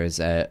because there is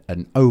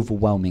an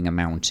overwhelming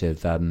amount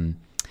of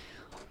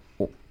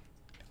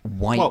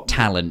white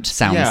talent.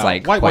 Sounds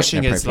like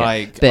whitewashing quite is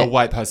like a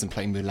white person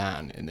playing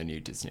Mulan in the new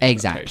Disney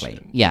exactly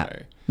adaptation. yeah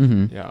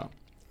So, yeah,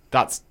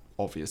 that's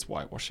obvious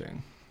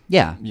whitewashing.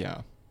 yeah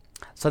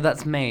So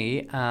that's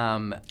me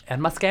and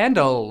my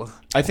scandal.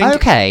 I think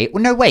okay,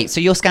 well, no, wait,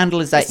 so your scandal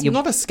is that It's you're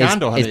not a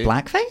scandal, is honey.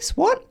 blackface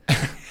what?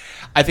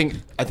 I think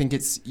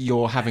it's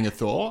you're having a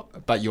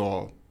thought, but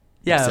you're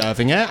Yeah.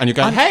 observing it, and you're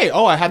going, "Hey,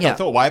 I had Yeah. that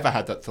thought. Why have I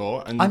had that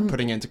thought?" And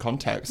putting it into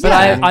context. But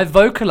And- I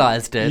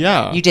vocalized it.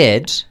 yeah, You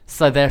did.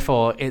 So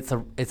therefore, it's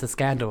a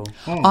scandal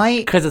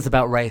I because it's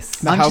about race.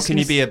 But I'm how just can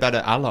gonna you be a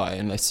better ally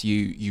unless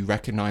you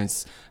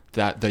recognize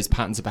that those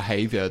patterns of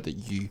behavior that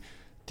you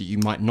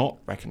might not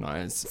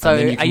recognize? So And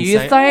then are can you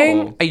say, saying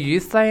 "Oh." are you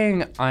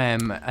saying I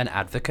am an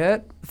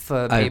advocate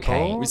for Okay.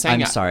 people? We're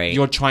saying I'm sorry.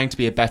 You're trying to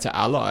be a better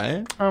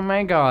ally. Oh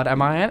my god,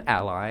 am I an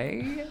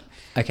ally?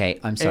 okay,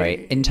 I'm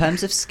sorry. In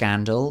terms of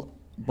scandal,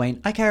 Wayne,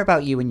 I care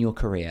about you and your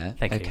career.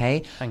 Thank you.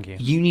 Okay, Thank you.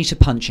 You need to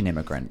punch an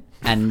immigrant,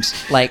 and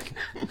like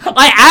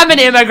I am an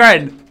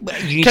immigrant.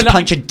 you need Can to I-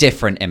 punch a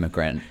different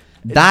immigrant.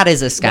 That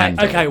is a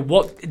scandal. Okay,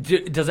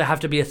 does it have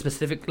to be a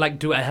specific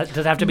does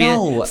it have to be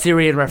No. a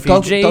Syrian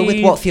refugee? Go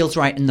with what feels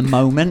right in the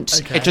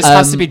moment. Okay. It just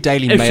has to be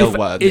Daily Is she Mail fr-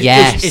 worthy. is-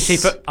 Yes. Is she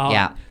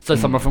Yeah. So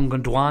someone from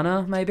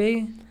Gondwana,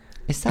 maybe?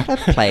 Is that a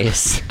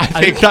place? I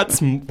think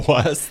that's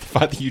worse. The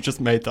fact that you just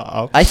made that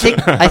up. I think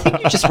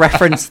you just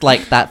referenced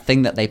like that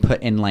thing that they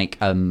put in like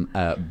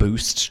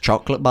Boost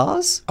chocolate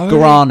bars.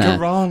 Guarana.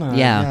 Guarana.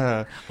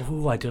 Yeah.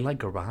 Oh, I do like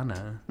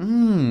Guarana.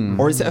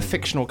 Or is it a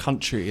fictional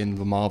country in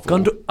the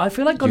Marvel? I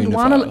feel like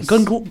Gondwana universe?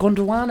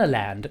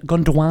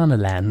 Gondwana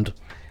land.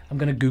 I'm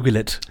gonna Google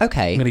it.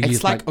 Okay. I'm gonna It's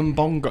use like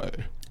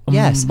Umbongo.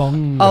 Yes.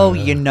 Umbongo. Oh,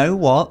 you know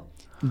what?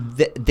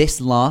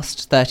 This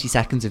last 30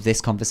 seconds of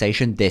this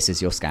conversation, this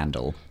is your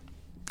scandal.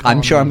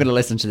 I'm sure I'm going to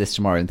listen to this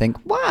tomorrow and think,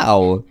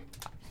 wow,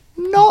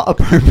 not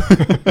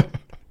appropriate.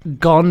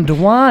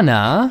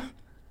 Gondwana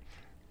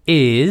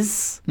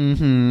is.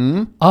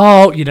 Mm-hmm.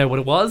 Oh, you know what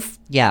it was?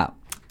 Yeah.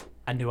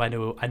 I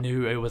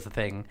knew it was a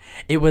thing.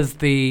 It was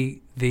the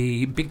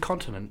big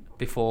continent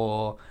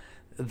before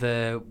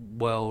the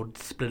world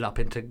split up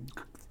into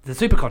the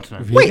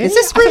supercontinent. Wait, is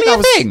this I thought really that a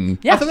was- thing?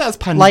 Yeah. I thought that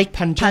was Like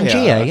Pangea.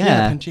 Pangea,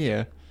 yeah.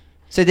 Pangea.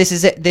 So this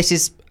is it. This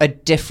is a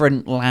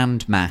different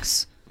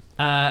landmass.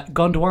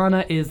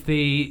 Gondwana is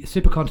the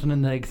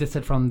supercontinent that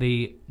existed from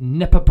the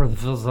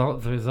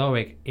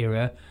Neoproterozoic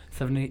era,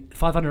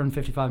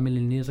 555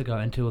 million years ago,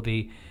 until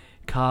the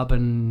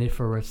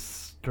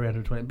Carboniferous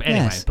 320. But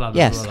anyway, Yes, blah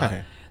blah yes. blah. blah.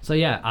 Okay. So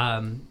yeah,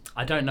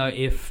 I don't know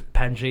if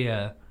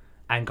Pangea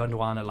and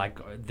Gondwana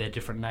they're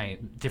different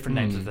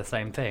names of the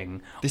same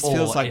thing. This or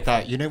feels like if-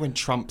 that. You know when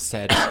Trump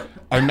said,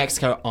 "Oh,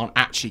 Mexico aren't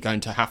actually going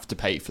to have to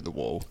pay for the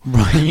wall."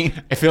 Right.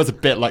 It feels a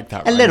bit like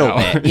that. A right little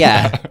now. bit,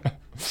 yeah.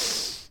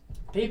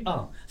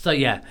 So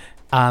yeah,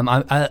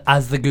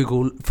 as the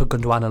Google for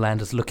Gondwana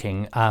land is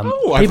looking,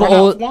 Oh, I've people run out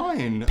all of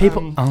wine.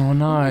 people. Oh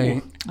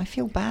no! I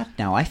feel bad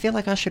now. I feel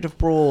like I should have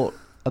brought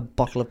a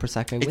bottle of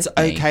Prosecco It's with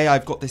me. okay.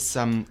 I've got this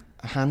hand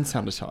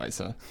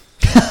sanitizer.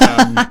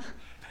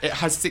 It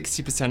has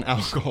 60%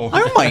 alcohol.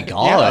 Oh my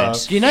god!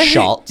 Do you know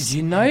Shots. do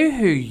you know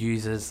who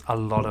uses a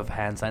lot of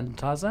hand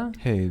sanitizer?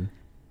 Who?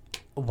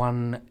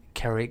 One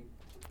Kerry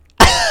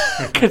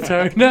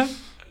Katona.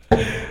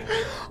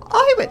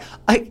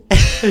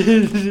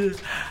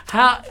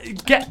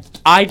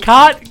 I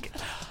can't.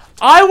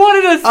 I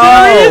wanted a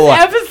serious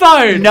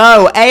episode.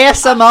 No,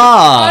 ASMR.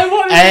 I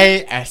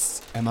wanted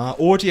ASMR,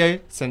 audio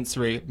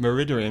sensory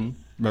meridian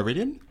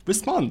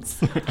response.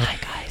 Hi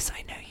guys,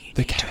 I know you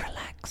The need to Kerry-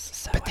 relax,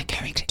 so But the I'm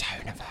Kerry going to-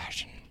 Katona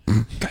version.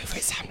 Go for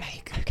it, Sam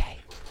Lake. Okay.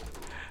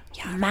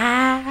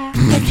 Mark,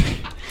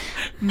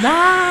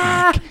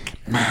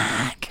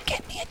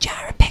 get me a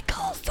jar of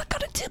pickles. I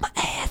gotta do my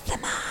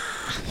ASMR.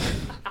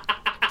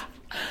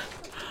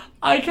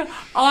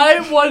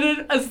 I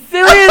wanted a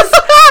serious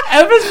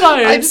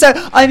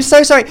episode. I'm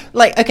so sorry.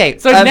 Like, okay.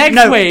 So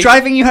next week-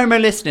 Driving You Homo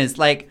listeners,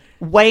 like,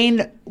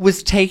 Wayne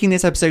was taking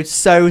this episode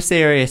so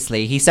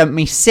seriously. He sent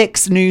me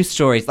 6 news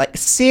stories, like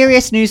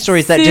serious news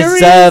stories that Serious?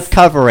 deserve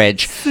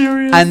coverage.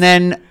 Serious? And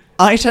then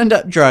I turned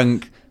up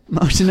drunk.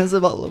 Martin has a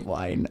bottle of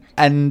wine,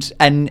 and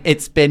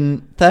it's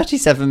been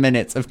 37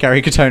 minutes of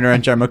Kerry Katona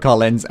and Gemma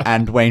Collins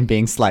and Wayne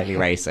being slightly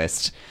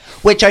racist,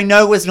 which I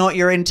know was not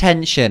your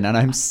intention, and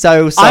I'm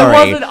so sorry.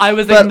 I wasn't. I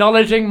was But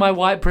acknowledging my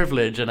white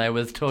privilege, and I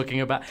was talking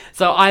about.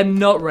 So I'm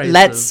not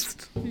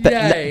racist.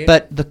 Yay.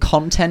 But the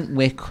content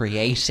we're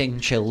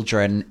creating,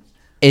 children,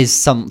 is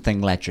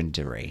something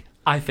legendary.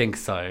 I think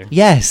so.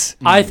 Yes.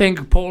 I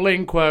think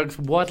Pauline Quirk's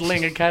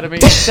Waddling Academy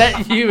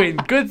set you in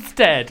good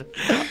stead.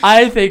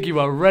 I think you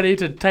are ready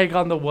to take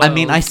on the world. I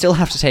mean, I still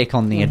have to take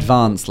on the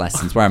advanced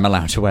lessons where I'm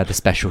allowed to wear the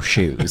special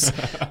shoes.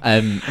 But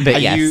Are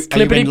yes. you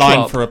Clippity in line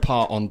clop. for a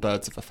part on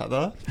Birds of a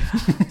Feather?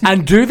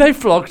 And do they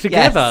flock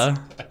together?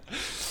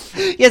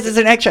 Yes, it's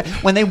an extra.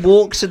 When they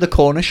walk to the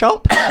corner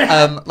shop,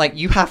 like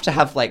you have to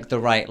have like the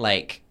right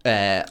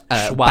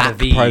Joie back de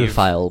vivre.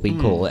 profile, we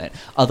call it.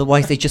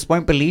 Otherwise, they just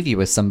won't believe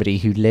you as somebody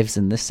who lives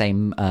in the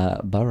same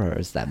borough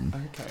as them.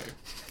 Okay.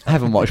 I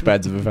haven't watched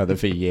Birds of a Feather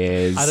for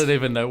years. I don't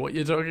even know what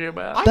you're talking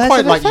about. I Birds quite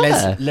of a like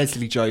Feather.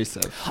 Leslie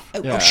Joseph.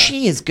 Well,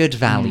 she is good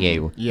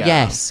value. yeah.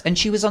 Yes, and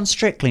she was on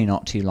Strictly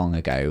not too long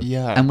ago.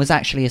 Yeah. and was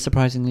actually a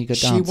surprisingly good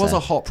dancer. She was a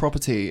hot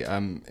property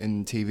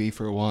in TV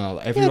for a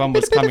while. Everyone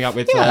bit- was bit coming of- up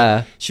with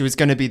yeah. she was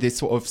going to be this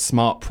sort of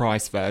smart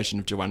price version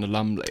of Joanna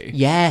Lumley.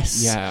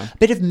 Yes. Yeah.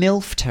 Bit of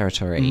MILF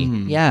territory.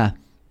 Yeah.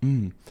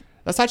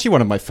 That's actually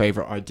one of my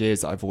favourite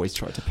ideas that I've always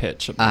tried to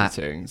pitch at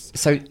meetings.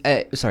 So,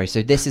 sorry.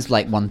 So this is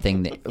like one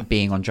thing that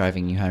being on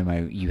Driving You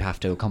Homo, you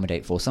have to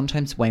accommodate for.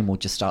 Sometimes Wayne will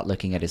just start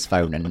looking at his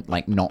phone and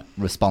like not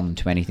respond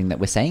to anything that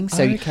we're saying.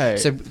 So, Okay.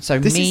 so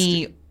This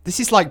me. This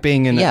is like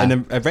being in, Yeah.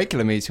 in a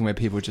regular meeting where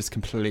people just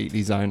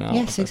completely zone out.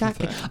 Yes, of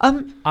exactly.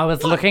 everything. I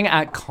was looking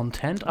at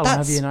content. I'll have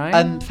That's you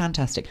know.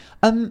 fantastic.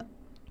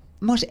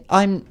 Marty,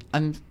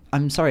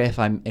 I'm sorry if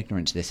I'm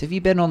ignorant to this. Have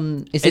you been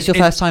on? Is this your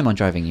It's- first time on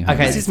Driving You Homo?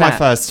 Okay, This is my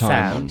first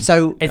time. Sam,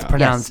 So it's Yeah.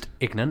 pronounced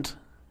ignorant.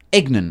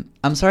 ignorant.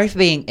 I'm sorry for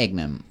being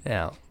ignorant.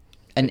 Yeah.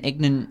 An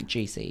ignorant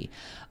GC.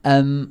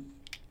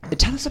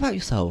 Tell us about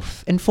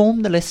yourself.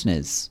 Inform the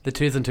listeners. The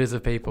twos and twos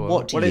of people.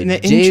 What do Well, you in the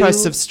do?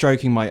 interest of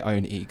stroking my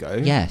own ego,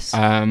 Yes.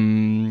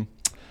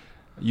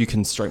 you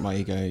can stroke my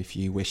ego if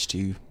you wish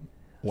to,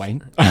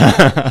 Wayne.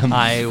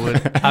 I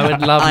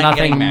would love I'm nothing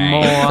getting married.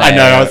 more. I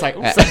know. I was like,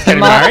 oops, I'm getting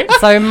married.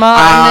 So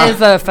Martin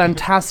is a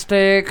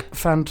fantastic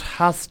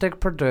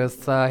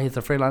producer. He's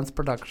a freelance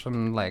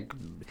production, like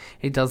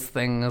he does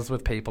things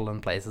with people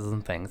and places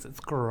and things. It's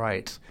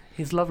great.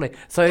 He's lovely.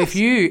 So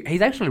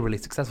he's actually really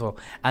successful.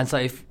 And so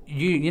if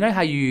you know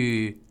how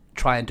you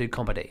try and do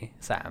comedy,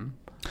 Sam?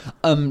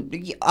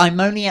 I'm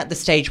only at the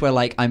stage where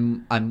like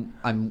I'm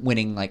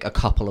winning like a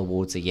couple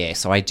awards a year,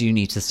 so I do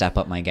need to step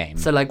up my game.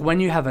 So like when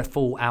you have a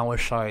full hour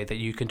show that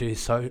you can do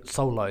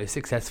solo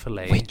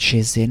successfully, Which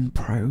is in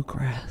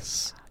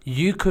progress.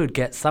 you could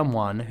get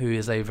someone who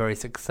is a very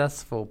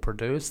successful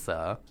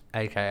producer,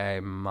 aka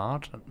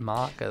Martin.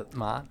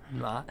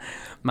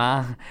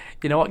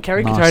 You know what?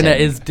 Kerry Martin. Katona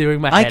is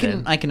doing my head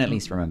in. I can at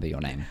least remember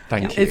your name.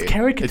 Thank you. It's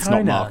Kerry It's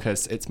not Katona.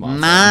 Marcus. It's Martin.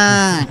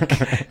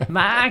 Mark.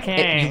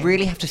 Martin. You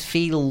really have to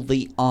feel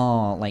the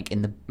R like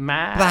in the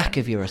back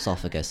of your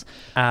esophagus.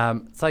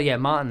 So yeah,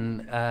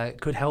 Martin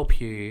could help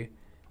you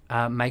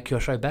make your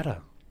show better.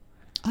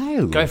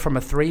 Oh. Go from a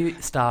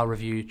 3-star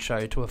reviewed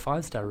show to a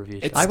 5-star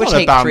reviewed show. It's I would not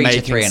take about 3 to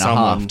making 3.5,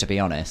 someone- to be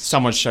honest.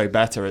 Someone's show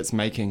better. It's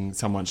making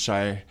someone's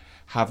show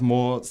have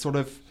more sort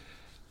of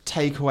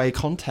takeaway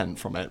content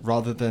from it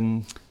rather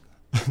than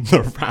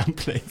the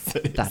ramblings.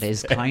 That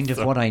is kind of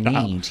what I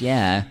need,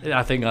 yeah.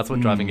 I think that's what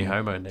Driving You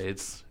Homo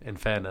needs, in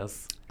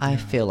fairness. I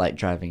feel like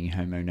Driving You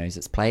Homo knows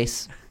its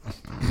place.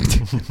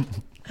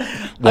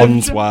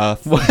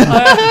 Wandsworth.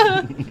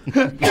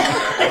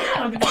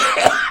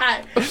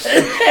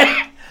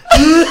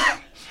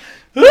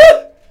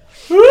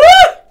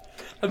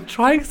 I'm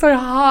trying so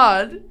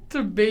hard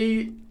to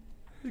be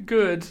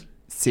good.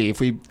 See, if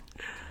we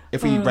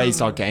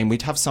raised our game,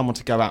 we'd have someone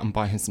to go out and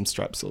buy him some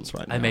Strepsils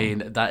right now. I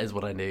mean, that is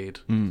what I need.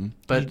 But You need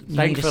a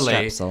thankfully,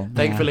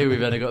 Strepsil,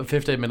 we've only got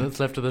 15 minutes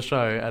left of the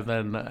show, and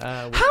then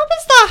How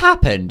has that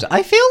happened?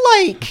 I feel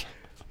like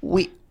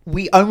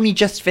We only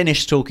just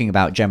finished talking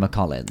about Gemma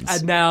Collins.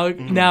 And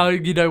now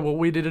you know what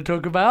we need to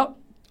talk about?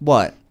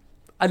 What?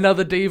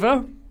 Another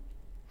diva?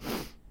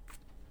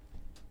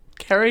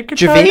 Kerry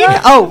Javine?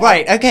 Katona? Oh,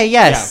 right. Okay,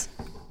 yes.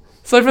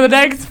 So for the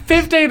next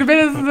 15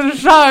 minutes of the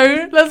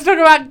show, let's talk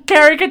about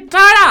Kerry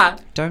Katona!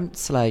 Don't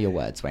slur your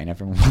words, Wayne.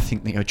 Everyone will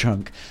think that you're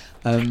drunk.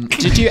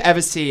 Did you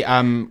ever see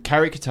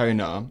Kerry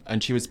Katona?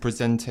 And she was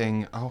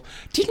presenting. Oh,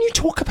 didn't you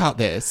talk about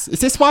this? Is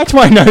this why do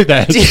I know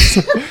this?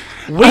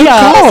 We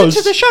gosh.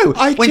 listened to the show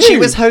I when do. she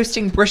was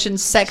hosting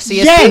Britain's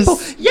Sexiest Yes. People.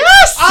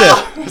 Yes!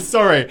 Ah,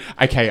 sorry.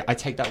 Okay, I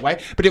take that away.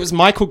 But it was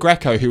Michael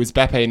Greco, who was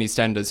Beppe in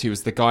EastEnders, who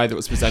was the guy that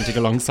was presenting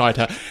alongside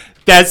her.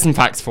 There's some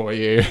facts for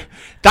you.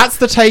 That's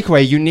the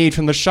takeaway you need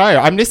from the show.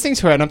 I'm listening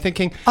to it and I'm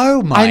thinking,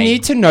 Oh my I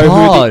need to know who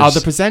God. the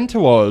other presenter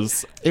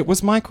was. It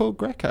was Michael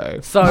Greco.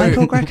 So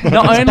Michael Greco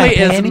not was only Beppe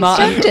is in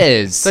Martin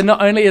EastEnders. So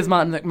not only is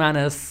Martin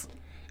McManus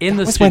in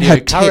the That was when studio her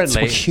tits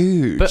currently, were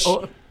huge.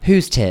 but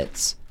Whose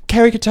tits?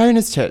 Kerry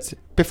Katona's tits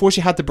before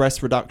she had the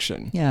breast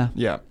reduction. Yeah.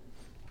 Yeah.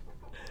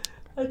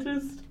 I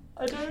don't.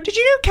 Did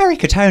you know Kerry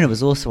Katona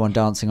was also on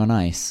Dancing on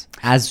Ice,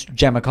 as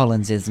Gemma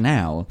Collins is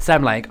now?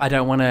 Sam Lake, I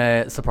don't want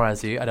to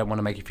surprise you. I don't want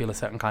to make you feel a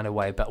certain kind of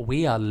way, but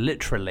we are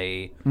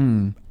literally,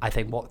 I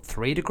think,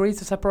 3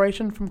 degrees of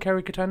separation from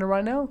Kerry Katona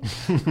right now?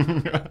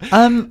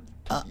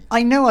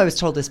 I know I was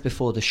told this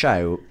before the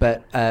show,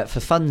 but for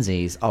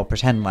funsies, I'll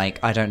pretend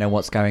like I don't know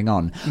what's going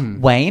on.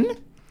 Wayne,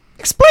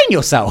 explain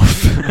yourself.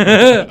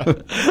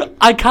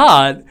 I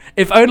can't.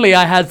 If only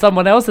I had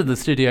someone else in the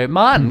studio.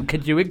 Martin,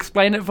 could you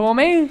explain it for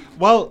me?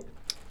 Well,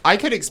 I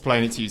could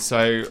explain it to you.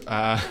 So,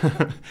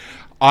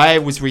 I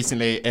was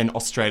recently in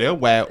Australia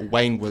where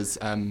Wayne was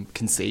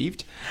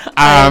conceived.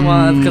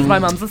 Because my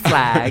mum's a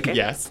slag.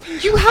 Yes.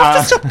 You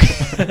have to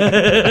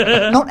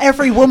stop. Not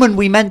every woman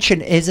we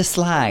mention is a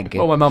slag.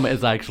 Well, my mum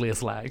is actually a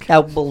slag.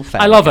 Well, fair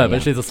I love her, enough, but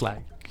yeah. she's a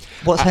slag.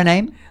 What's her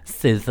name?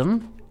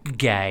 Susan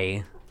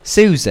Gay.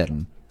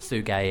 Susan.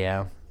 Sue Gay,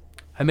 yeah.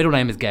 Her middle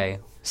name is Gay.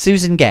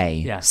 Susan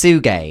Gay. Yeah.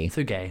 Sue Gay.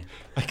 Sue Gay.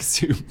 Like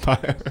super.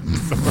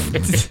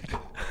 Sorry.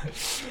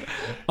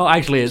 Oh,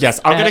 actually, it's... Yes,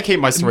 I'm going to keep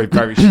my story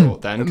very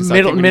short then. 'Cause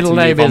I think we need to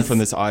move on from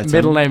this item.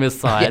 Middle name is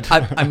Side.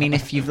 I mean,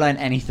 if you've learned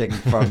anything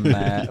from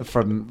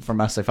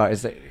us so far,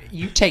 is that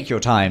you take your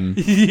time.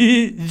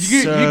 you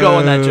go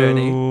on that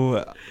journey.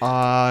 So,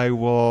 I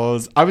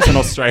was in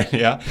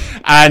Australia,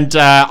 and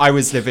I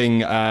was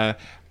living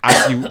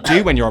as you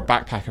do when you're a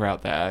backpacker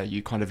out there.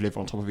 You kind of live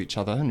on top of each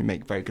other and you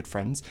make very good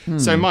friends.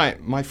 So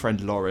my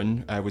friend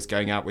Lauren was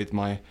going out with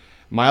my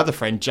other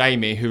friend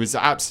Jamie, who was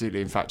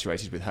absolutely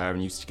infatuated with her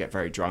and used to get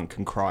very drunk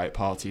and cry at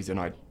parties, and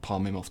I'd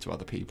palm him off to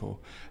other people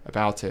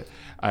about it.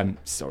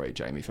 Sorry,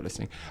 Jamie, for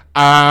listening.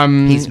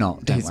 He's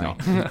not. Don't He's worry.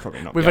 not.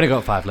 Probably not. We've yeah. only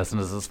got 5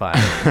 listeners, it's fine.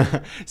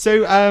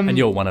 So And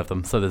you're one of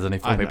them, so there's only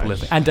 4 I people know.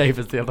 listening. And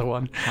David's the other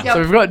one. Yep. So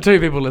we've got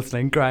 2 people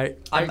listening. Great.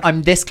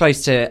 I'm this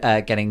close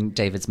to getting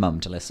David's mum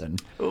to listen.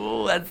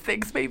 Oh, that's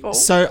 6 people.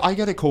 So I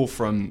get a call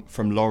from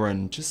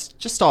Lauren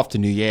just after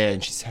New Year,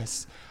 and she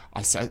says,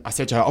 I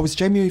said to her, "Oh, has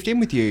Jamie moved in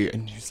with you?"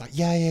 And she was like,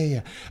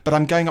 "Yeah. But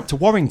I'm going up to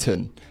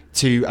Warrington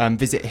to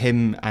visit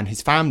him and his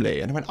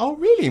family." And I went, "Oh,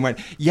 really?" And went,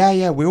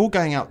 "Yeah. We're all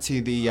going out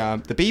to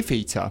the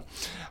Beefeater."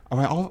 I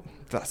went, "Oh,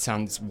 that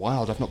sounds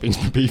wild. I've not been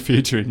to the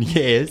Beefeater in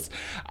years.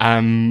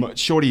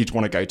 Surely you'd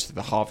want to go to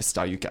the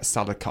Harvester. You get a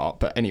salad cart."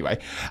 But anyway,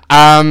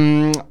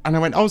 and I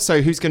went, "Oh,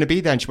 so who's going to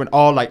be there?" And she went,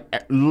 "Oh, like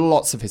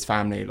lots of his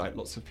family, like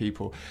lots of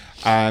people."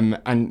 And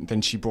then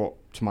she brought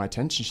to my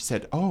attention, she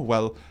said, "Oh,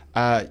 well,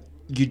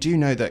 you do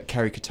know that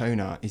Kerry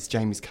Katona is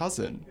Jamie's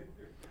cousin."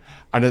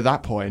 And at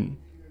that point,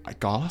 I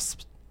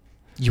gasped.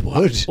 You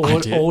would. I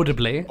did.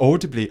 Audibly.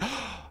 Audibly,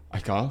 I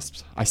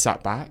gasped. I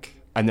sat back,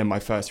 and then my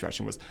first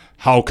reaction was,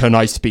 "How can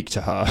I speak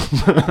to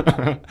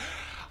her?"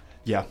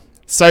 Yeah.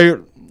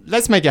 So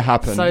let's make it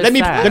happen. So let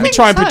me sad.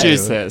 try and so.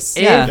 produce this.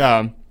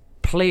 Yeah.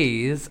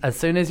 Please, as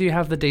soon as you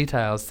have the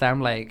details,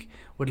 Sam Lake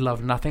would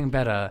love nothing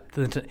better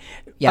than to...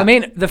 Yeah. I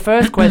mean, the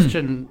first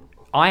question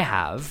I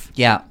have...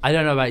 Yeah. I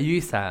don't know about you,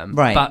 Sam.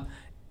 Right. But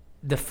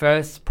the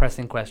first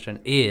pressing question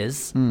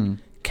is...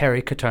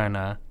 Kerry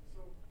Katona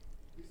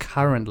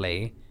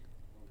currently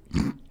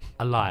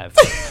alive?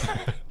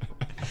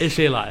 Is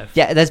she alive?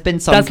 Yeah, there's been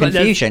some That's what-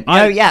 that's- confusion.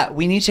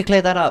 We need to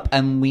clear that up,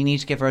 and we need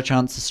to give her a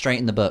chance to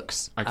straighten the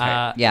books.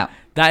 Okay. Yeah.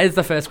 That is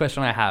the first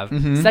question I have.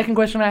 Second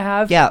question I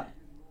have. Yeah.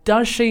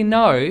 Does she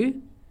know,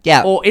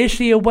 Yeah. or is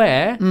she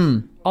aware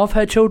of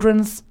her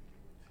children's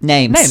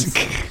Names. names?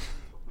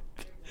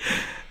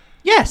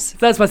 Yes.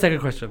 That's my second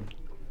question.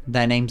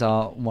 Their names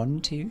are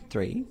 1, 2,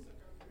 3.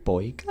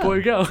 Boy, girl. Boy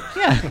or girl?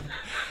 Yeah.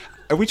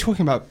 Are we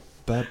talking about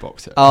Bird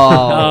Box here?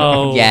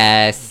 Oh, Oh.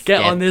 yes. Get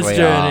yes, on this we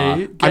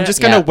journey. I'm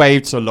just going to Yeah.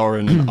 wave to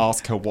Lauren and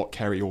ask her what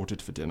Kerry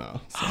ordered for dinner.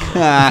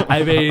 are.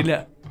 I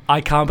mean,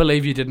 I can't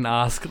believe you didn't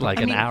ask like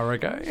I an mean, hour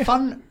ago.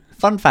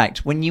 Fun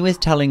fact, when you were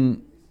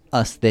telling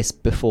us this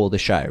before the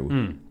show,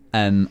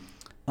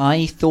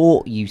 I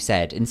thought you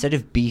said, instead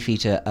of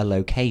Beefeater a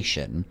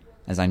location,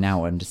 as I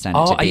now understand it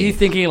Oh, to are be... you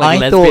thinking like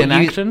I lesbian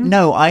thought you- action?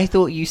 No, I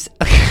thought you...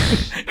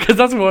 Because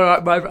that's where I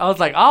was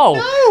like, oh,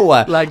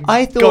 No, like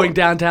I thought going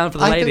downtown for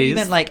the I thought you ladies.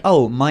 meant like,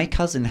 oh, my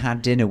cousin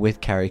had dinner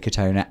with Kerry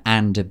Katona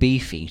and a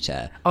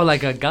Beefeater. Oh,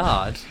 like a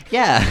guard.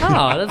 Yeah.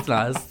 Oh, that's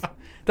nice.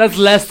 That's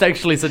less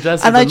sexually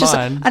suggestive And I than just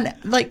mine. and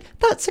like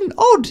that's an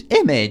odd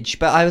image,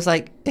 but I was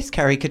like, it's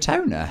Kerry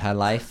Katona. Her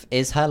life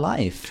is her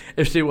life.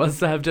 If she wants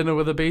to have dinner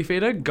with a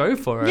beefeater, go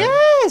for it.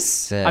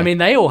 Yes. I mean,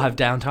 they all have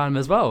downtime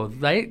as well.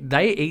 They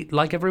eat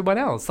like everyone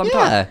else.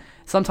 Yeah.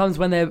 Sometimes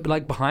when they're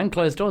like behind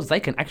closed doors, they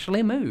can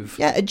actually move.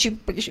 yeah.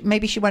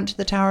 Maybe she went to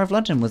the Tower of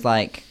London. Was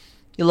like,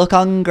 you look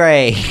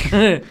hungry.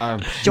 Do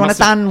you want a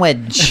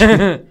sandwich?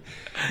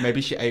 Maybe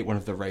she ate one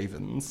of the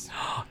ravens.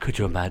 Could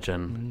you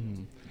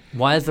imagine?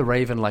 Why is the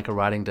raven like a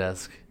writing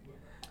desk?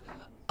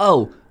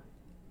 Oh.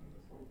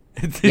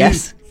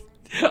 Yes.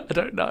 I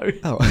don't know.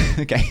 Oh.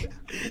 Okay.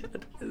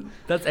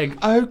 That's egg.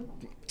 Oh,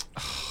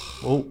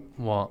 Oh,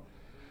 what?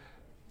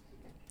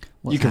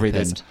 What's you can read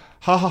this. happened?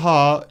 Ha ha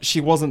ha! She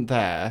wasn't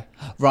there.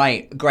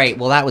 Right. Great.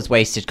 Well, that was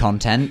wasted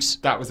content.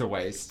 That was a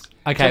waste.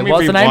 Okay, Can we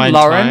what's the name? rewind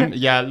Lauren? time?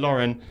 Yeah,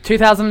 Lauren.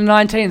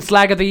 2019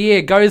 Slag of the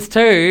Year goes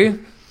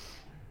to.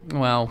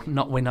 Well,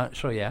 we're not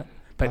sure yet,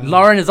 but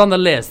Lauren is on the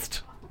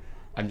list.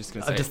 I'm just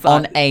gonna say. Just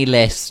On a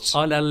list.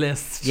 on a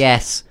list.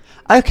 Yes.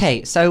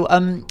 Okay, so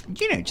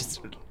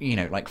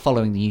like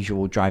following the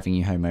usual driving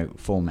you home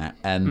format.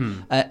 Do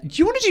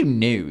you want to do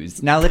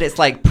news now that it's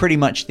like pretty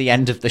much the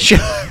end of the show?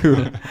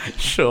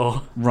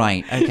 Sure.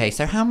 Right. Okay.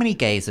 So how many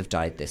gays have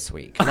died this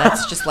week?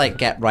 Let's just like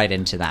get right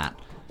into that.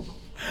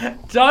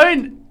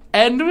 Don't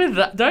end with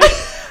that. Don't.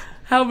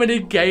 How many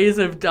gays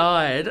have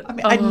died? I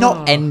mean, I'm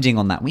not ending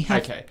on that. We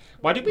have. Okay.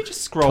 Why did we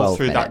just scroll 12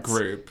 through that minutes.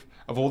 group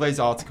of all those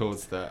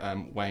articles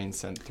that Wayne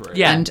sent through?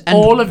 Yeah, And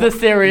all of the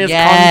serious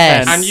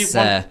Yes. content. And you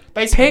want,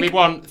 basically, Pick- we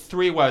want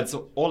 3 words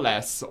or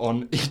less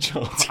on each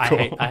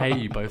article. I hate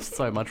you both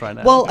so much right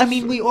now. Well, I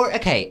mean,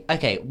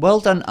 okay. Well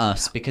done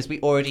us because we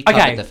already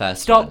covered okay, the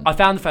first stop. one. I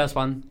found the first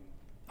one.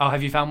 Oh,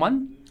 have you found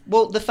one?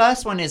 Well, the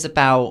first one is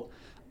about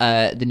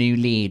the new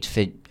lead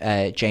for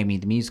Jamie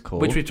the Musical.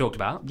 Which we talked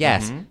about.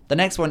 Yes. The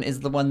next one is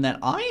the one that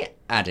I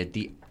added,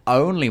 the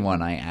only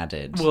one I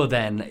added. Well,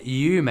 then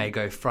you may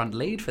go front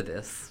lead for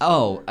this.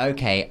 Oh,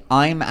 okay.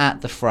 I'm at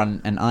the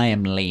front and I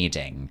am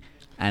leading.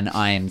 And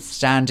I am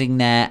standing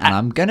there and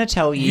I'm going to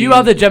tell you... You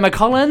are the Gemma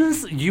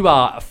Collins. You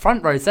are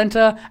front row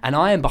center, and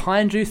I am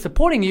behind you,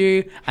 supporting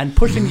you and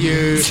pushing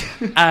you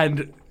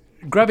and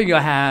grabbing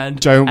your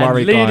hand. Don't and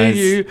worry, leading guys.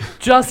 you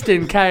just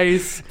in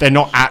case. They're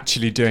not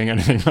actually doing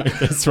anything like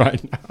this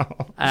right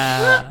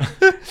now.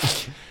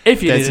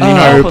 If you There's need any no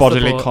help or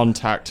bodily support.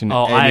 contact in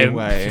I any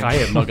way.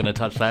 am not going to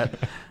touch that.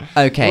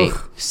 Okay,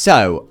 Ugh.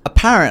 so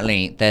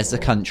apparently there's a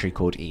country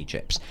called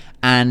Egypt.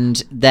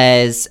 And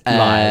there's...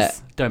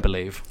 Lies. Don't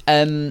believe.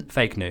 Um,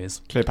 Fake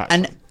news. Cleopatra.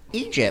 and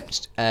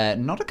Egypt,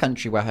 not a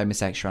country where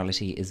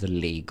homosexuality is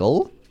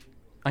illegal.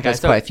 Okay,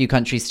 There's quite a few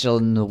countries still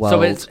in the world.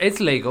 so it's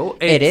legal.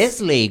 It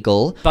is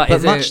legal, but but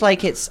is much it-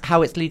 like it's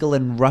how it's legal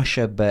in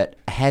Russia, but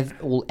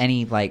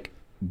any like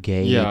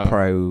gay Yeah.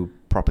 pro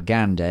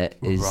propaganda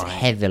is Right.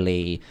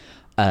 heavily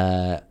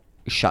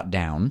shut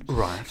down.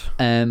 Right.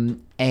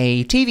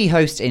 A TV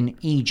host in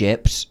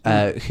Egypt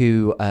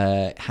who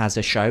has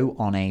a show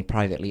on a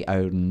privately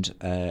owned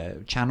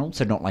channel,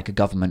 so not like a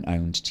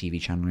government-owned TV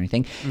channel or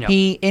anything. Yeah.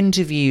 He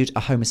interviewed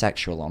a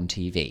homosexual on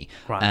TV,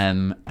 Right.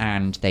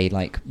 and they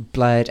like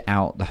blurred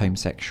out the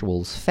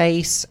homosexual's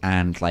face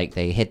and like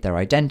they hid their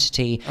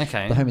identity.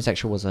 Okay. The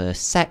homosexual was a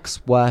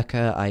sex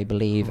worker, I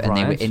believe, and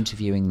they were Right.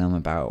 interviewing them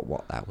about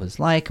what that was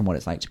like and what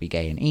it's like to be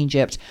gay in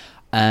Egypt.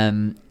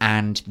 And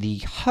the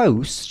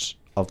host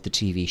of the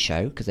TV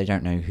show, because they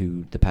don't know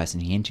who the person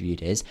he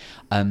interviewed is,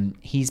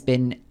 he's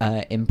been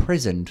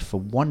imprisoned for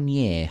 1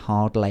 year,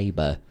 hard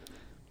labour.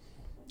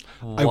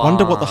 I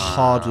wonder what the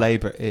hard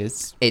labour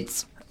is.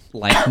 It's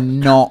like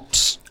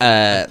not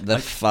the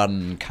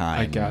fun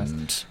kind. I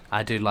guess.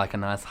 I do like a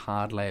nice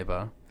hard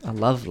labour. I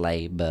love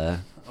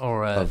labour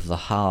Or a of the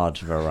hard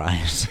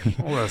variety.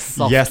 or a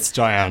soft Yes,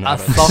 Diana.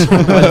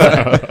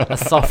 a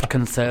soft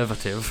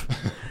conservative.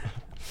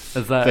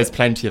 Is that There's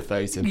plenty of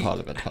those in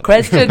Parliament.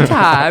 question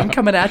time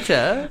coming at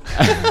you?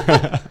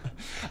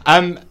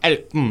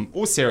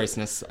 All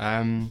seriousness,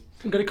 I'm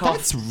gonna cough.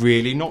 that's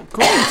really not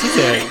great, is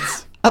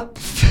it?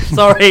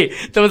 Sorry,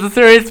 there was a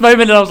serious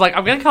moment, and I was like,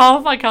 I'm gonna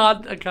cough. I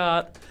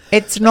can't.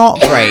 It's not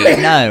great,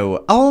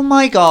 no. Oh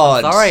my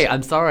god.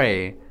 I'm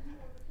sorry.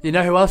 You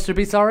know who else should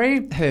be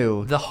sorry?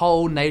 Who? The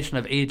whole nation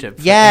of Egypt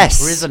for Yes.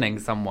 imprisoning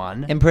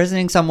someone.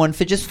 Imprisoning someone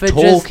for just For just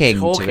talking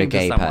to talking a to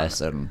gay someone.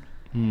 person.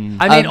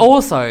 I mean,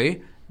 also,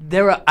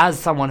 there are, as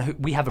someone who,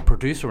 we have a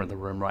producer in the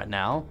room right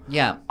now.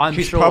 Yeah. I'm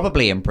who's sure-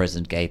 probably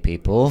imprisoned gay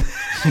people.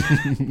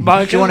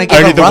 But Do you want to give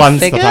Only a the rough ones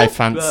figure? that I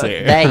fancy.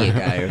 There you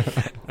go.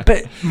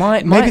 But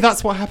my Maybe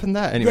that's what happened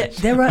there. Anyway,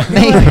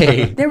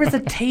 Maybe. there is a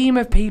team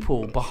of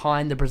people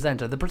behind the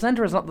presenter. The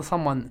presenter is not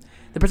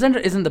the presenter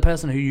isn't the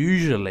person who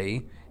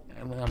usually.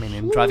 I mean,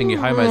 in Driving You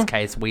Homo's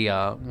case, we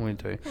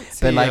do.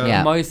 But like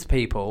Yeah. most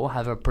people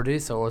have a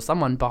producer or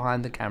someone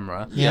behind the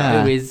camera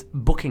Yeah. who is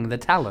booking the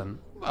talent.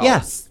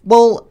 Yes.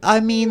 Well, I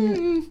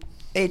mean,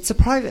 it's a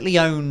privately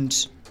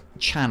owned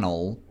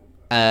channel.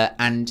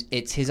 And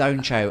it's his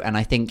own show, and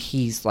I think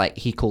he's like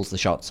he calls the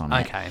shots on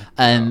it. Okay.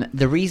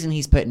 The reason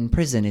he's put in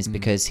prison is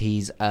because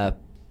he's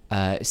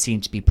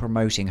seen to be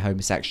promoting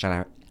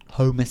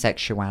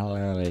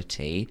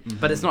homosexuality.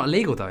 But it's not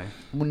illegal though.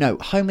 Well, no,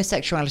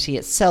 homosexuality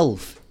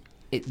itself,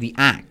 the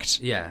act,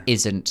 Yeah.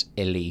 isn't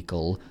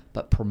illegal,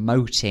 but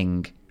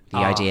promoting the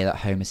idea that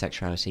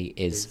homosexuality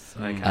is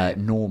okay.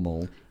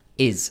 normal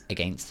is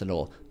against the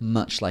law,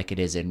 much like it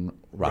is in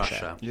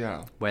Russia.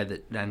 Yeah. Where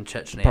and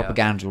Chechnya.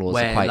 Propaganda laws are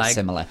where, quite like,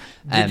 similar.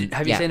 Have you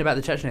yeah. seen about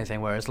the Chechnya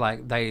thing, where it's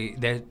like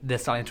they're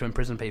starting to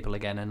imprison people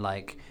again and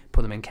like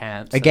put them in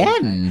camps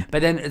Again?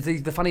 But then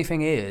the funny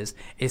thing is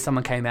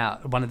someone came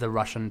out, one of the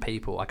Russian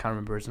people, I can't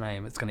remember his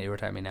name, it's going to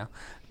irritate me now,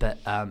 but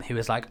he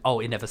was like, oh,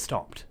 it never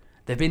stopped.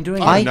 They've been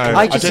doing it. I don't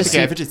think it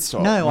assumed- ever did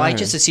stop. No, I No.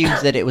 just assumed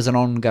that it was an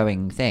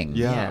ongoing thing.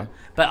 Yeah.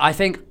 But I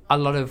think a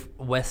lot of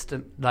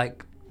Western,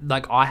 like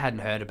I hadn't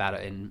heard about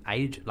it in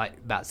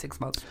about 6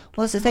 months.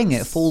 Well, that's the thing.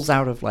 It falls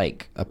out of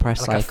like a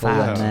press Like a cycle,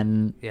 fad.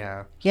 and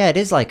then Yeah. it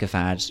is like a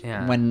fad.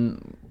 Yeah.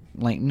 When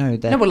they're No,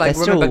 but like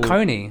they're remember still...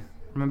 Coney?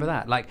 Remember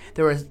that? Like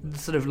there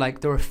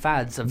were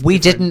fads of. We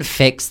different- didn't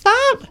fix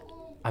that.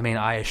 I mean,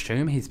 I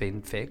assume he's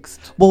been fixed.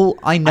 Well,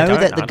 I know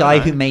don't- that the I don't guy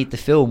know. who made the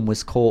film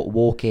was caught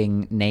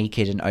walking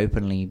naked and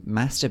openly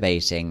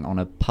masturbating on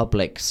a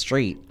public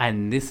street.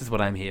 And this is what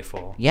I'm here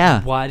for.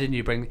 Yeah. Why didn't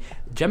you bring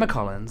Gemma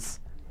Collins,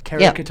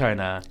 Kerry Yeah.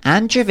 Katona,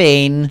 And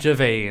Javine.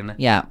 Javine,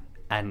 Yeah.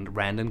 and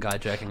random guy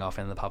jerking off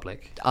in the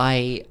public?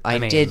 I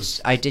mean, did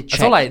check.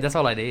 That's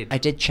all I did. I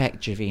did check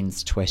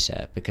Javine's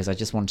Twitter because I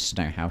just wanted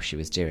to know how she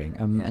was doing.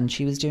 And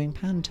she was doing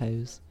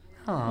pantos.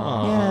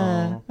 Aww.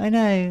 Yeah, I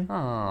know.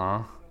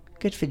 Aww.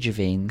 Good for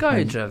Javine.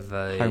 Go,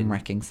 Javine. Home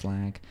wrecking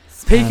slag.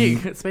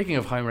 Speaking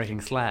of home wrecking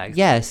slags.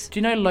 Yes. Do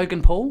you know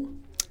Logan Paul?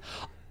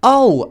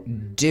 Oh,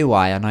 do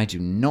I? And I do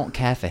not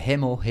care for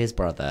him or his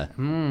brother.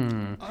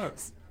 Oh,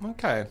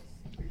 okay.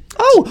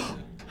 Oh,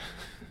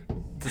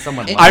 To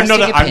someone. I'm not.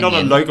 Interesting I'm not a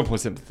opinion. Logan Paul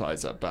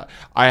sympathizer, but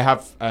I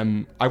have.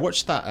 I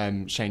watched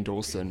that Shane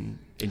Dawson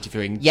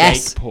interviewing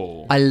yes. Jake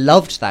Paul. I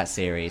loved that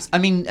series. I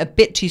mean, a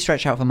bit too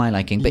stretched out for my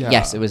liking, but Yeah.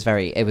 yes, it was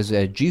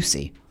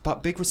juicy.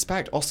 But big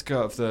respect. Oscar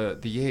of the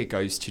year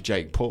goes to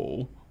Jake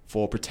Paul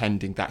for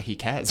pretending that he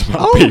cares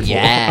about Oh, people.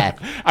 yeah.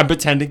 And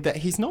pretending that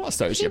he's not a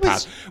sociopath,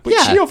 was- which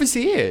yeah. he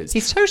obviously is.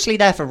 He's totally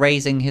there for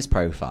raising his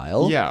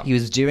profile. Yeah. He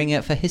was doing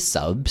it for his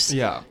subs.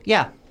 Yeah.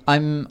 Yeah.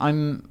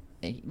 I'm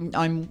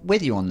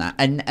with you on that.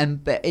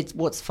 And but it's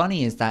what's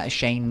funny is that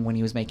Shane, when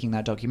he was making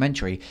that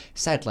documentary,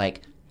 said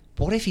like,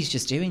 what if he's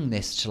just doing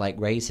this to like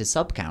raise his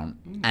sub count?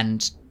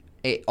 And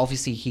it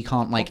obviously he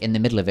can't like in the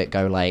middle of it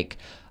go like,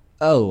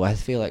 oh, I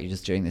feel like you're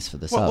just doing this for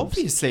the Well, subs.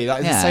 obviously,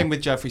 like Yeah. the same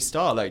with Jeffree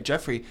Star. Like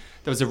Jeffree,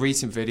 there was a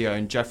recent video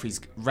in Jeffree's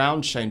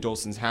round Shane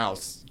Dawson's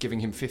house, giving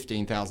him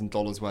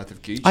 $15,000 worth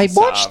of Gucci. I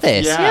stuff. watched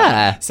this,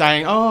 yeah.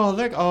 saying, "Oh,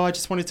 look, I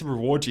just wanted to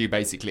reward you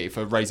basically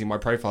for raising my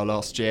profile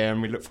last year,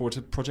 and we look forward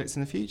to projects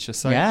in the future."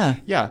 So Yeah.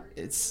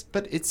 it's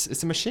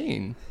a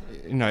machine,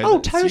 you know. Oh,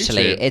 it's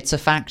totally. YouTube. It's a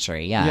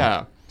factory, yeah.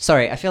 Yeah.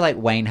 Sorry, I feel like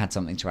Wayne had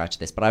something to add to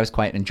this, but I was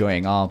quite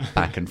enjoying our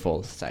back and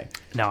forth, so...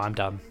 No, I'm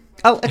done.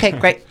 Oh, okay,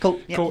 great, cool.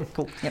 Yep, Cool.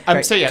 cool. Yep,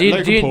 great. So yeah, Do you,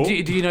 Logan do, you, Paul.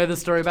 do you know the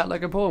story about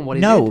Logan Paul and what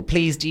he No, did?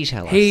 please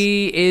detail us.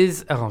 He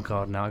is. Oh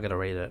God, now I got to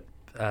read it.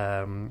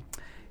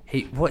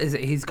 What is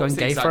it? He's going What's the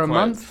gay exact for a quote?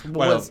 month.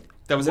 Well,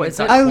 there was an what is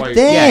it? exact Oh, quote.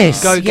 this! Yeah,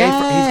 he's going gay.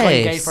 He's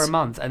going gay Yes. for a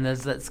month, and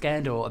there's that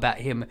scandal about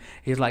him.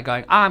 He's like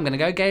going, I'm going to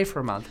go gay for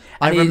a month.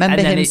 I And he- remember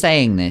and then him he-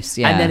 saying this,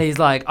 yeah. And then he's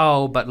like,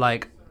 oh, but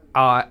like,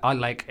 I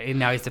like. And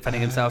now he's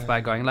defending himself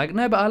by going like,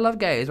 no, but I love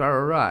gays, rah,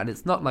 rah, rah. And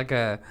it's not like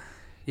a,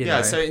 you Yeah,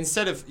 know, so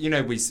instead of, we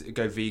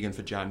go vegan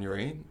for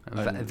January,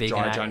 and vegan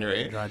dry act-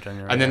 January, dry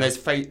January, and then yeah.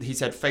 there's he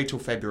said fatal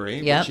February,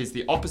 Yep. which is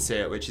the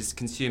opposite, which is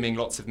consuming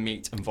lots of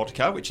meat and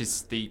vodka, which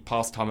is the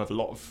pastime of a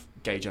lot of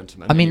gay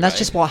gentlemen. I mean, that's anyway.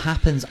 just what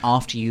happens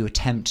after you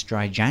attempt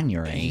dry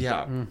January.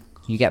 Yeah.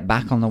 You get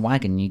back on the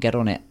wagon, you get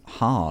on it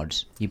hard.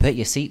 You put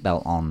your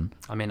seatbelt on.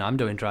 I mean, I'm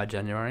doing dry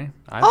January.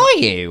 Are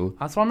you?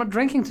 That's why I'm not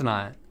drinking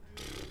tonight.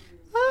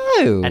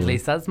 Oh. At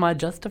least that's my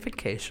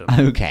justification.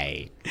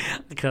 Okay.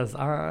 Because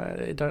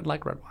I don't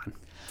like red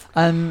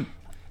wine.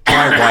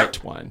 Dry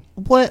white wine.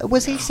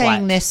 Was he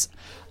saying What? this?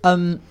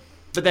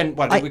 But then,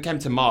 we came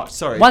to March.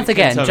 Sorry. Once we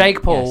came again, to-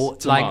 Jake Paul,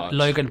 yes, to like March.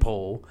 Logan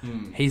Paul,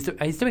 he's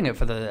doing it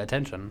for the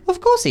attention.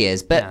 Of course he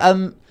is, but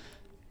Yeah.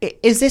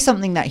 is this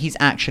something that he's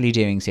actually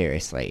doing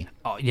seriously?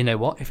 Oh, you know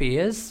what? If he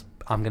is,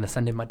 I'm going to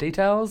send him my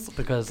details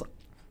because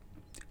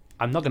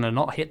I'm not going to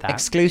not hit that.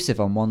 Exclusive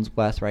on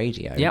Wandsworth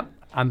Radio. Yep,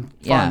 I'm fine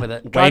Yeah. with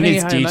it. Wayne Driving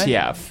is you home, mate.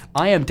 DTF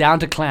I am down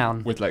to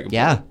clown. with Logan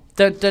Yeah. Paul.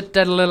 But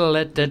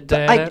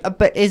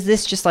is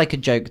this just like a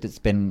joke that's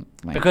been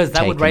like, Because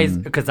that would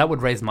taken-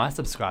 raise my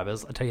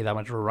subscribers. I'll tell you that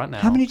much right now.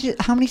 How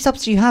many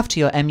subs do you have to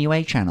your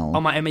MUA channel?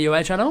 On my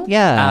MUA channel?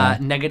 Yeah.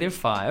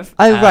 -5.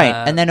 Oh right,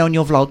 and then on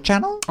your vlog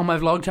channel? on my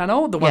vlog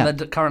channel, the one Yeah.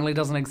 that currently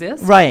doesn't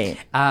exist. Right.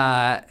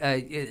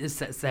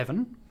 It's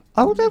 7.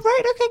 Oh,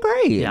 right. Okay,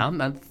 great. Yeah,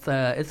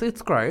 that's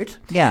it's great.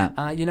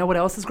 Yeah. You know what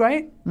else is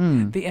great?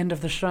 Hmm. The end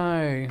of the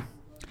show.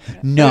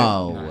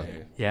 No.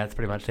 Yeah, it's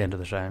pretty much the end of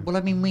the show. Well,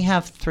 I mean, we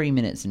have 3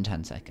 minutes and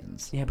 10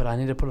 seconds. Yeah, but I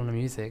need to put on the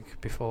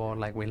music before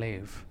we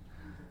leave.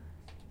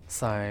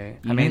 So, I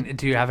You mean, need-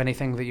 do you have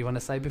anything that you want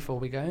to say before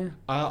we go?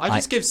 I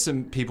just give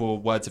some people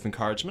words of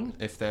encouragement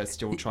if they're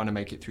still trying to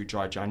make it through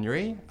dry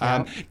January.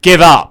 Yeah.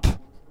 Give up.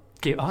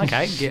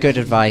 Good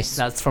advice.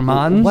 That's from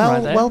Anne. Well,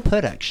 right there. well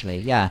put, actually.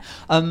 Yeah.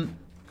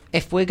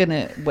 If we're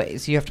gonna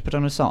wait, so you have to put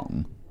on a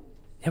song.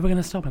 Yeah, we're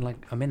gonna stop in like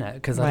a minute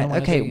because I Right. don't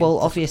want Okay. Well,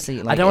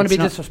 obviously, I don't want to it's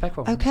be not-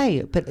 disrespectful.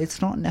 Okay, but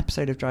it's not an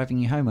episode of Driving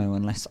You Homo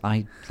unless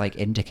I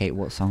indicate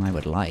what song I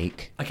would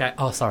like. Okay.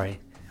 Oh, sorry.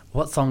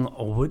 What song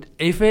would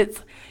if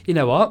it's? You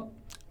know what?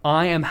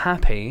 I am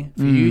happy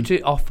for you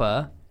to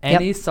offer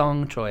any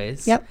song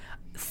choice. Yep.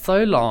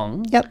 So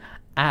long. Yep.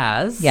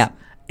 As. Yeah.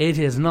 It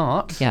is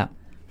not. Yeah.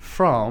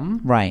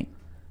 From Right.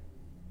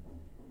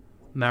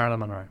 Marilyn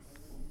Monroe.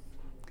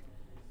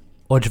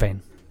 Or Javine.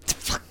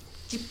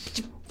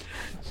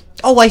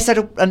 Oh, I said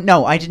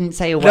no. I didn't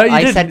say a word. No, you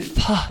I didn't. said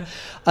fa.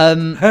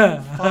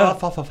 Fa,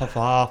 fa, fa, fa,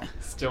 fa.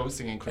 Still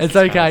singing Christmas It's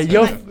okay.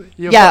 carols.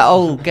 You're Yeah.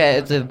 Oh,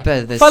 get the Fa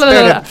la la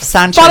spirit la. of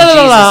Santa Fa la and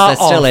la la Jesus.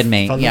 They're still off. in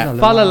me. Fa la Yeah. la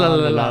Fa la la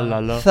la la la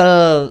la.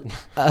 For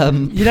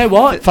You know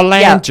what?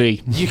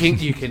 Phalange.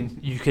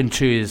 You can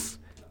choose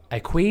a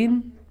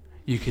queen.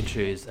 You can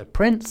choose a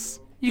prince.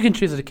 You can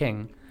choose a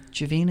king.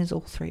 Javine is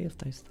all three of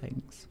those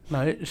things.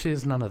 No,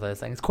 she's none of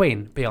those things.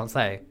 Queen,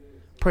 Beyonce,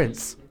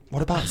 prince,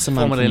 What about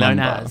Samantha formerly known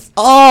Mumba? as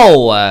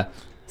Oh.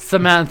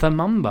 Samantha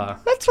Mumba.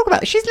 Let's talk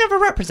about. She's never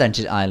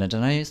represented Ireland,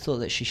 and I always thought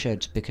that she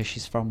should because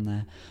she's from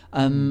there.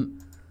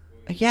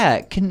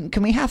 Yeah. Can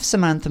we have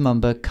Samantha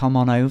Mumba come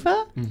on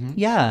over? Mm-hmm.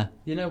 Yeah.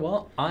 You know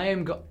what? I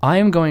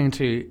am going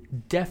to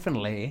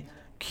definitely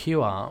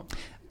queue up.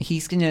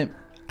 He's gonna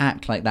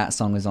act like that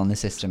song is on the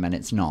system, and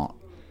it's not.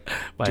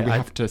 Wait, Do we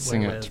have to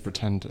sing wait, it to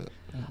pretend it?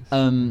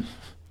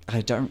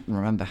 I don't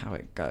remember how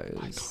it I can't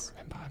goes.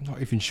 remember. I'm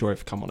not even sure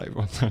if "Come On Over"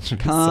 was actually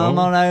a Come song.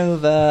 on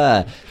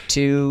over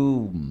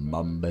to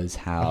Mumba's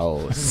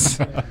house.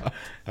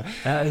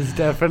 That is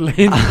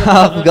definitely.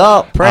 I've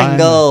got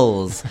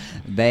Pringles.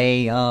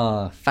 They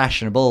are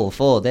fashionable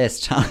for this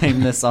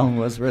time the song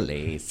was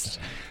released.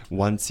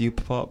 Once you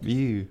pop,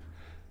 you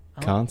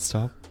can't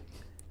stop.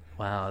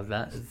 Wow,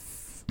 that is.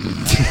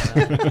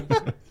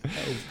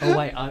 Oh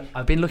wait,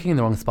 I've been looking in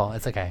the wrong spot.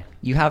 It's okay.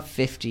 You have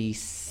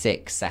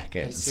 56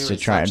 seconds to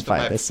try and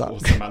find this song.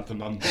 Samantha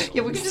Mumba.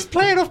 Yeah, we can just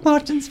play it off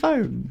Martin's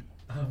phone.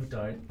 Oh,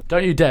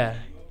 don't you dare!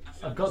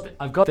 I've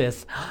got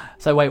this.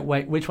 So wait,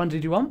 which one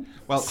did you want?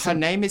 Well, her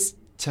name is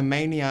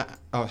Tamania.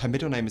 Oh, her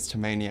middle name is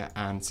Tamania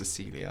and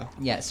Cecilia.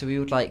 Yeah, so we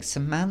would like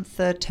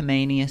Samantha,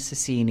 Tamania,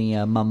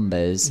 Cecilia,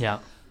 Mumbers. Yeah.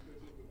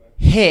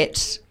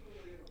 Hit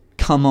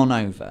Come On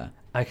Over.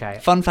 Okay.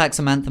 Fun fact,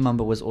 Samantha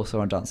Mumba was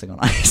also on Dancing on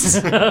Ice.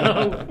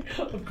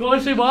 Of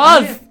course it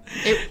was.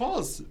 It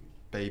was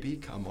Baby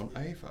Come On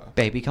Over.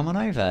 Baby, come on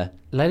over.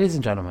 Ladies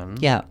and gentlemen.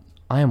 Yeah.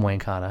 I am Wayne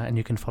Carter, and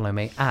you can follow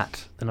me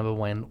at the number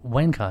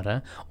Wayne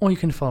Carter, or you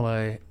can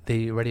follow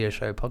the radio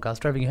show podcast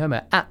Driving You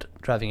Homo at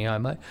Driving You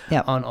Homo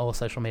Yep. on all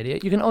social media.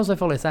 You can also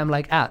follow Sam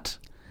Lake at.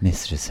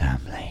 Mr. Sam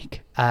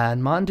Lake.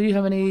 And Martin, do you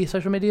have any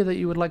social media that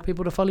you would like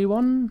people to follow you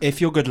on? If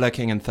you're good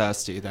looking and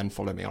thirsty, then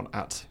follow me on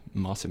at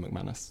Martin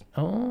McManus.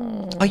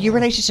 Oh. Are you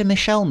related to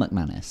Michelle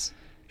McManus?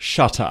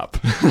 Shut up.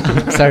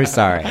 So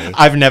sorry.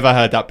 I've never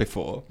heard that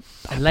before.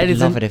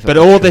 Ladies Love and it if it But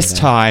was all true, this though.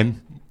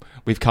 time,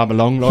 we've come a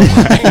long, long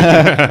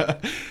way.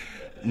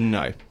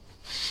 No.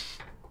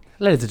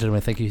 Ladies and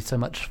gentlemen, thank you so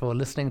much for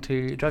listening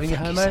to Driving You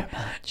Thank Homo. you so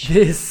much.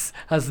 This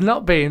has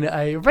not been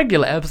a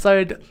regular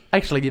episode.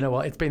 Actually, you know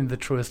what? It's been the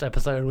truest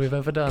episode we've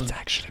ever done. It's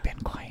actually been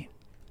quite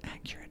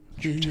accurate.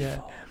 and Yeah.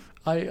 truthful.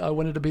 I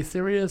wanted to be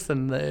serious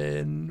and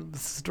then...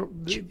 Do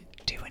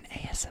an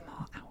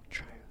ASMR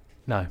outro.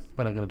 No,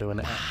 we're not going to do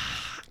it.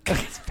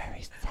 It's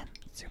very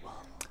sensual.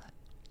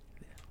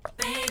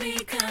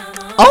 Baby, come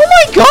on,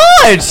 Oh my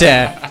god!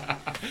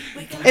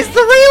 It's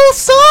the real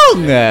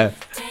song!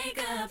 take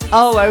a piece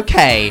Oh,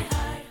 okay.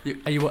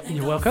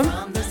 You're welcome?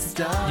 from the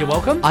start. You're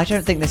welcome? I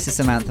don't think this is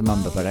Samantha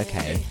Mumba, but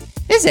okay.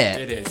 Is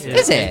it? It is.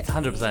 Is it? It's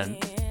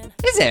 100%.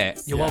 Is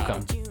it? You're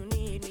welcome.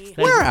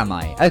 Where am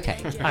I? Okay.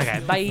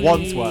 Okay, bye.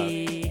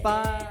 Wandsworth.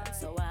 Bye.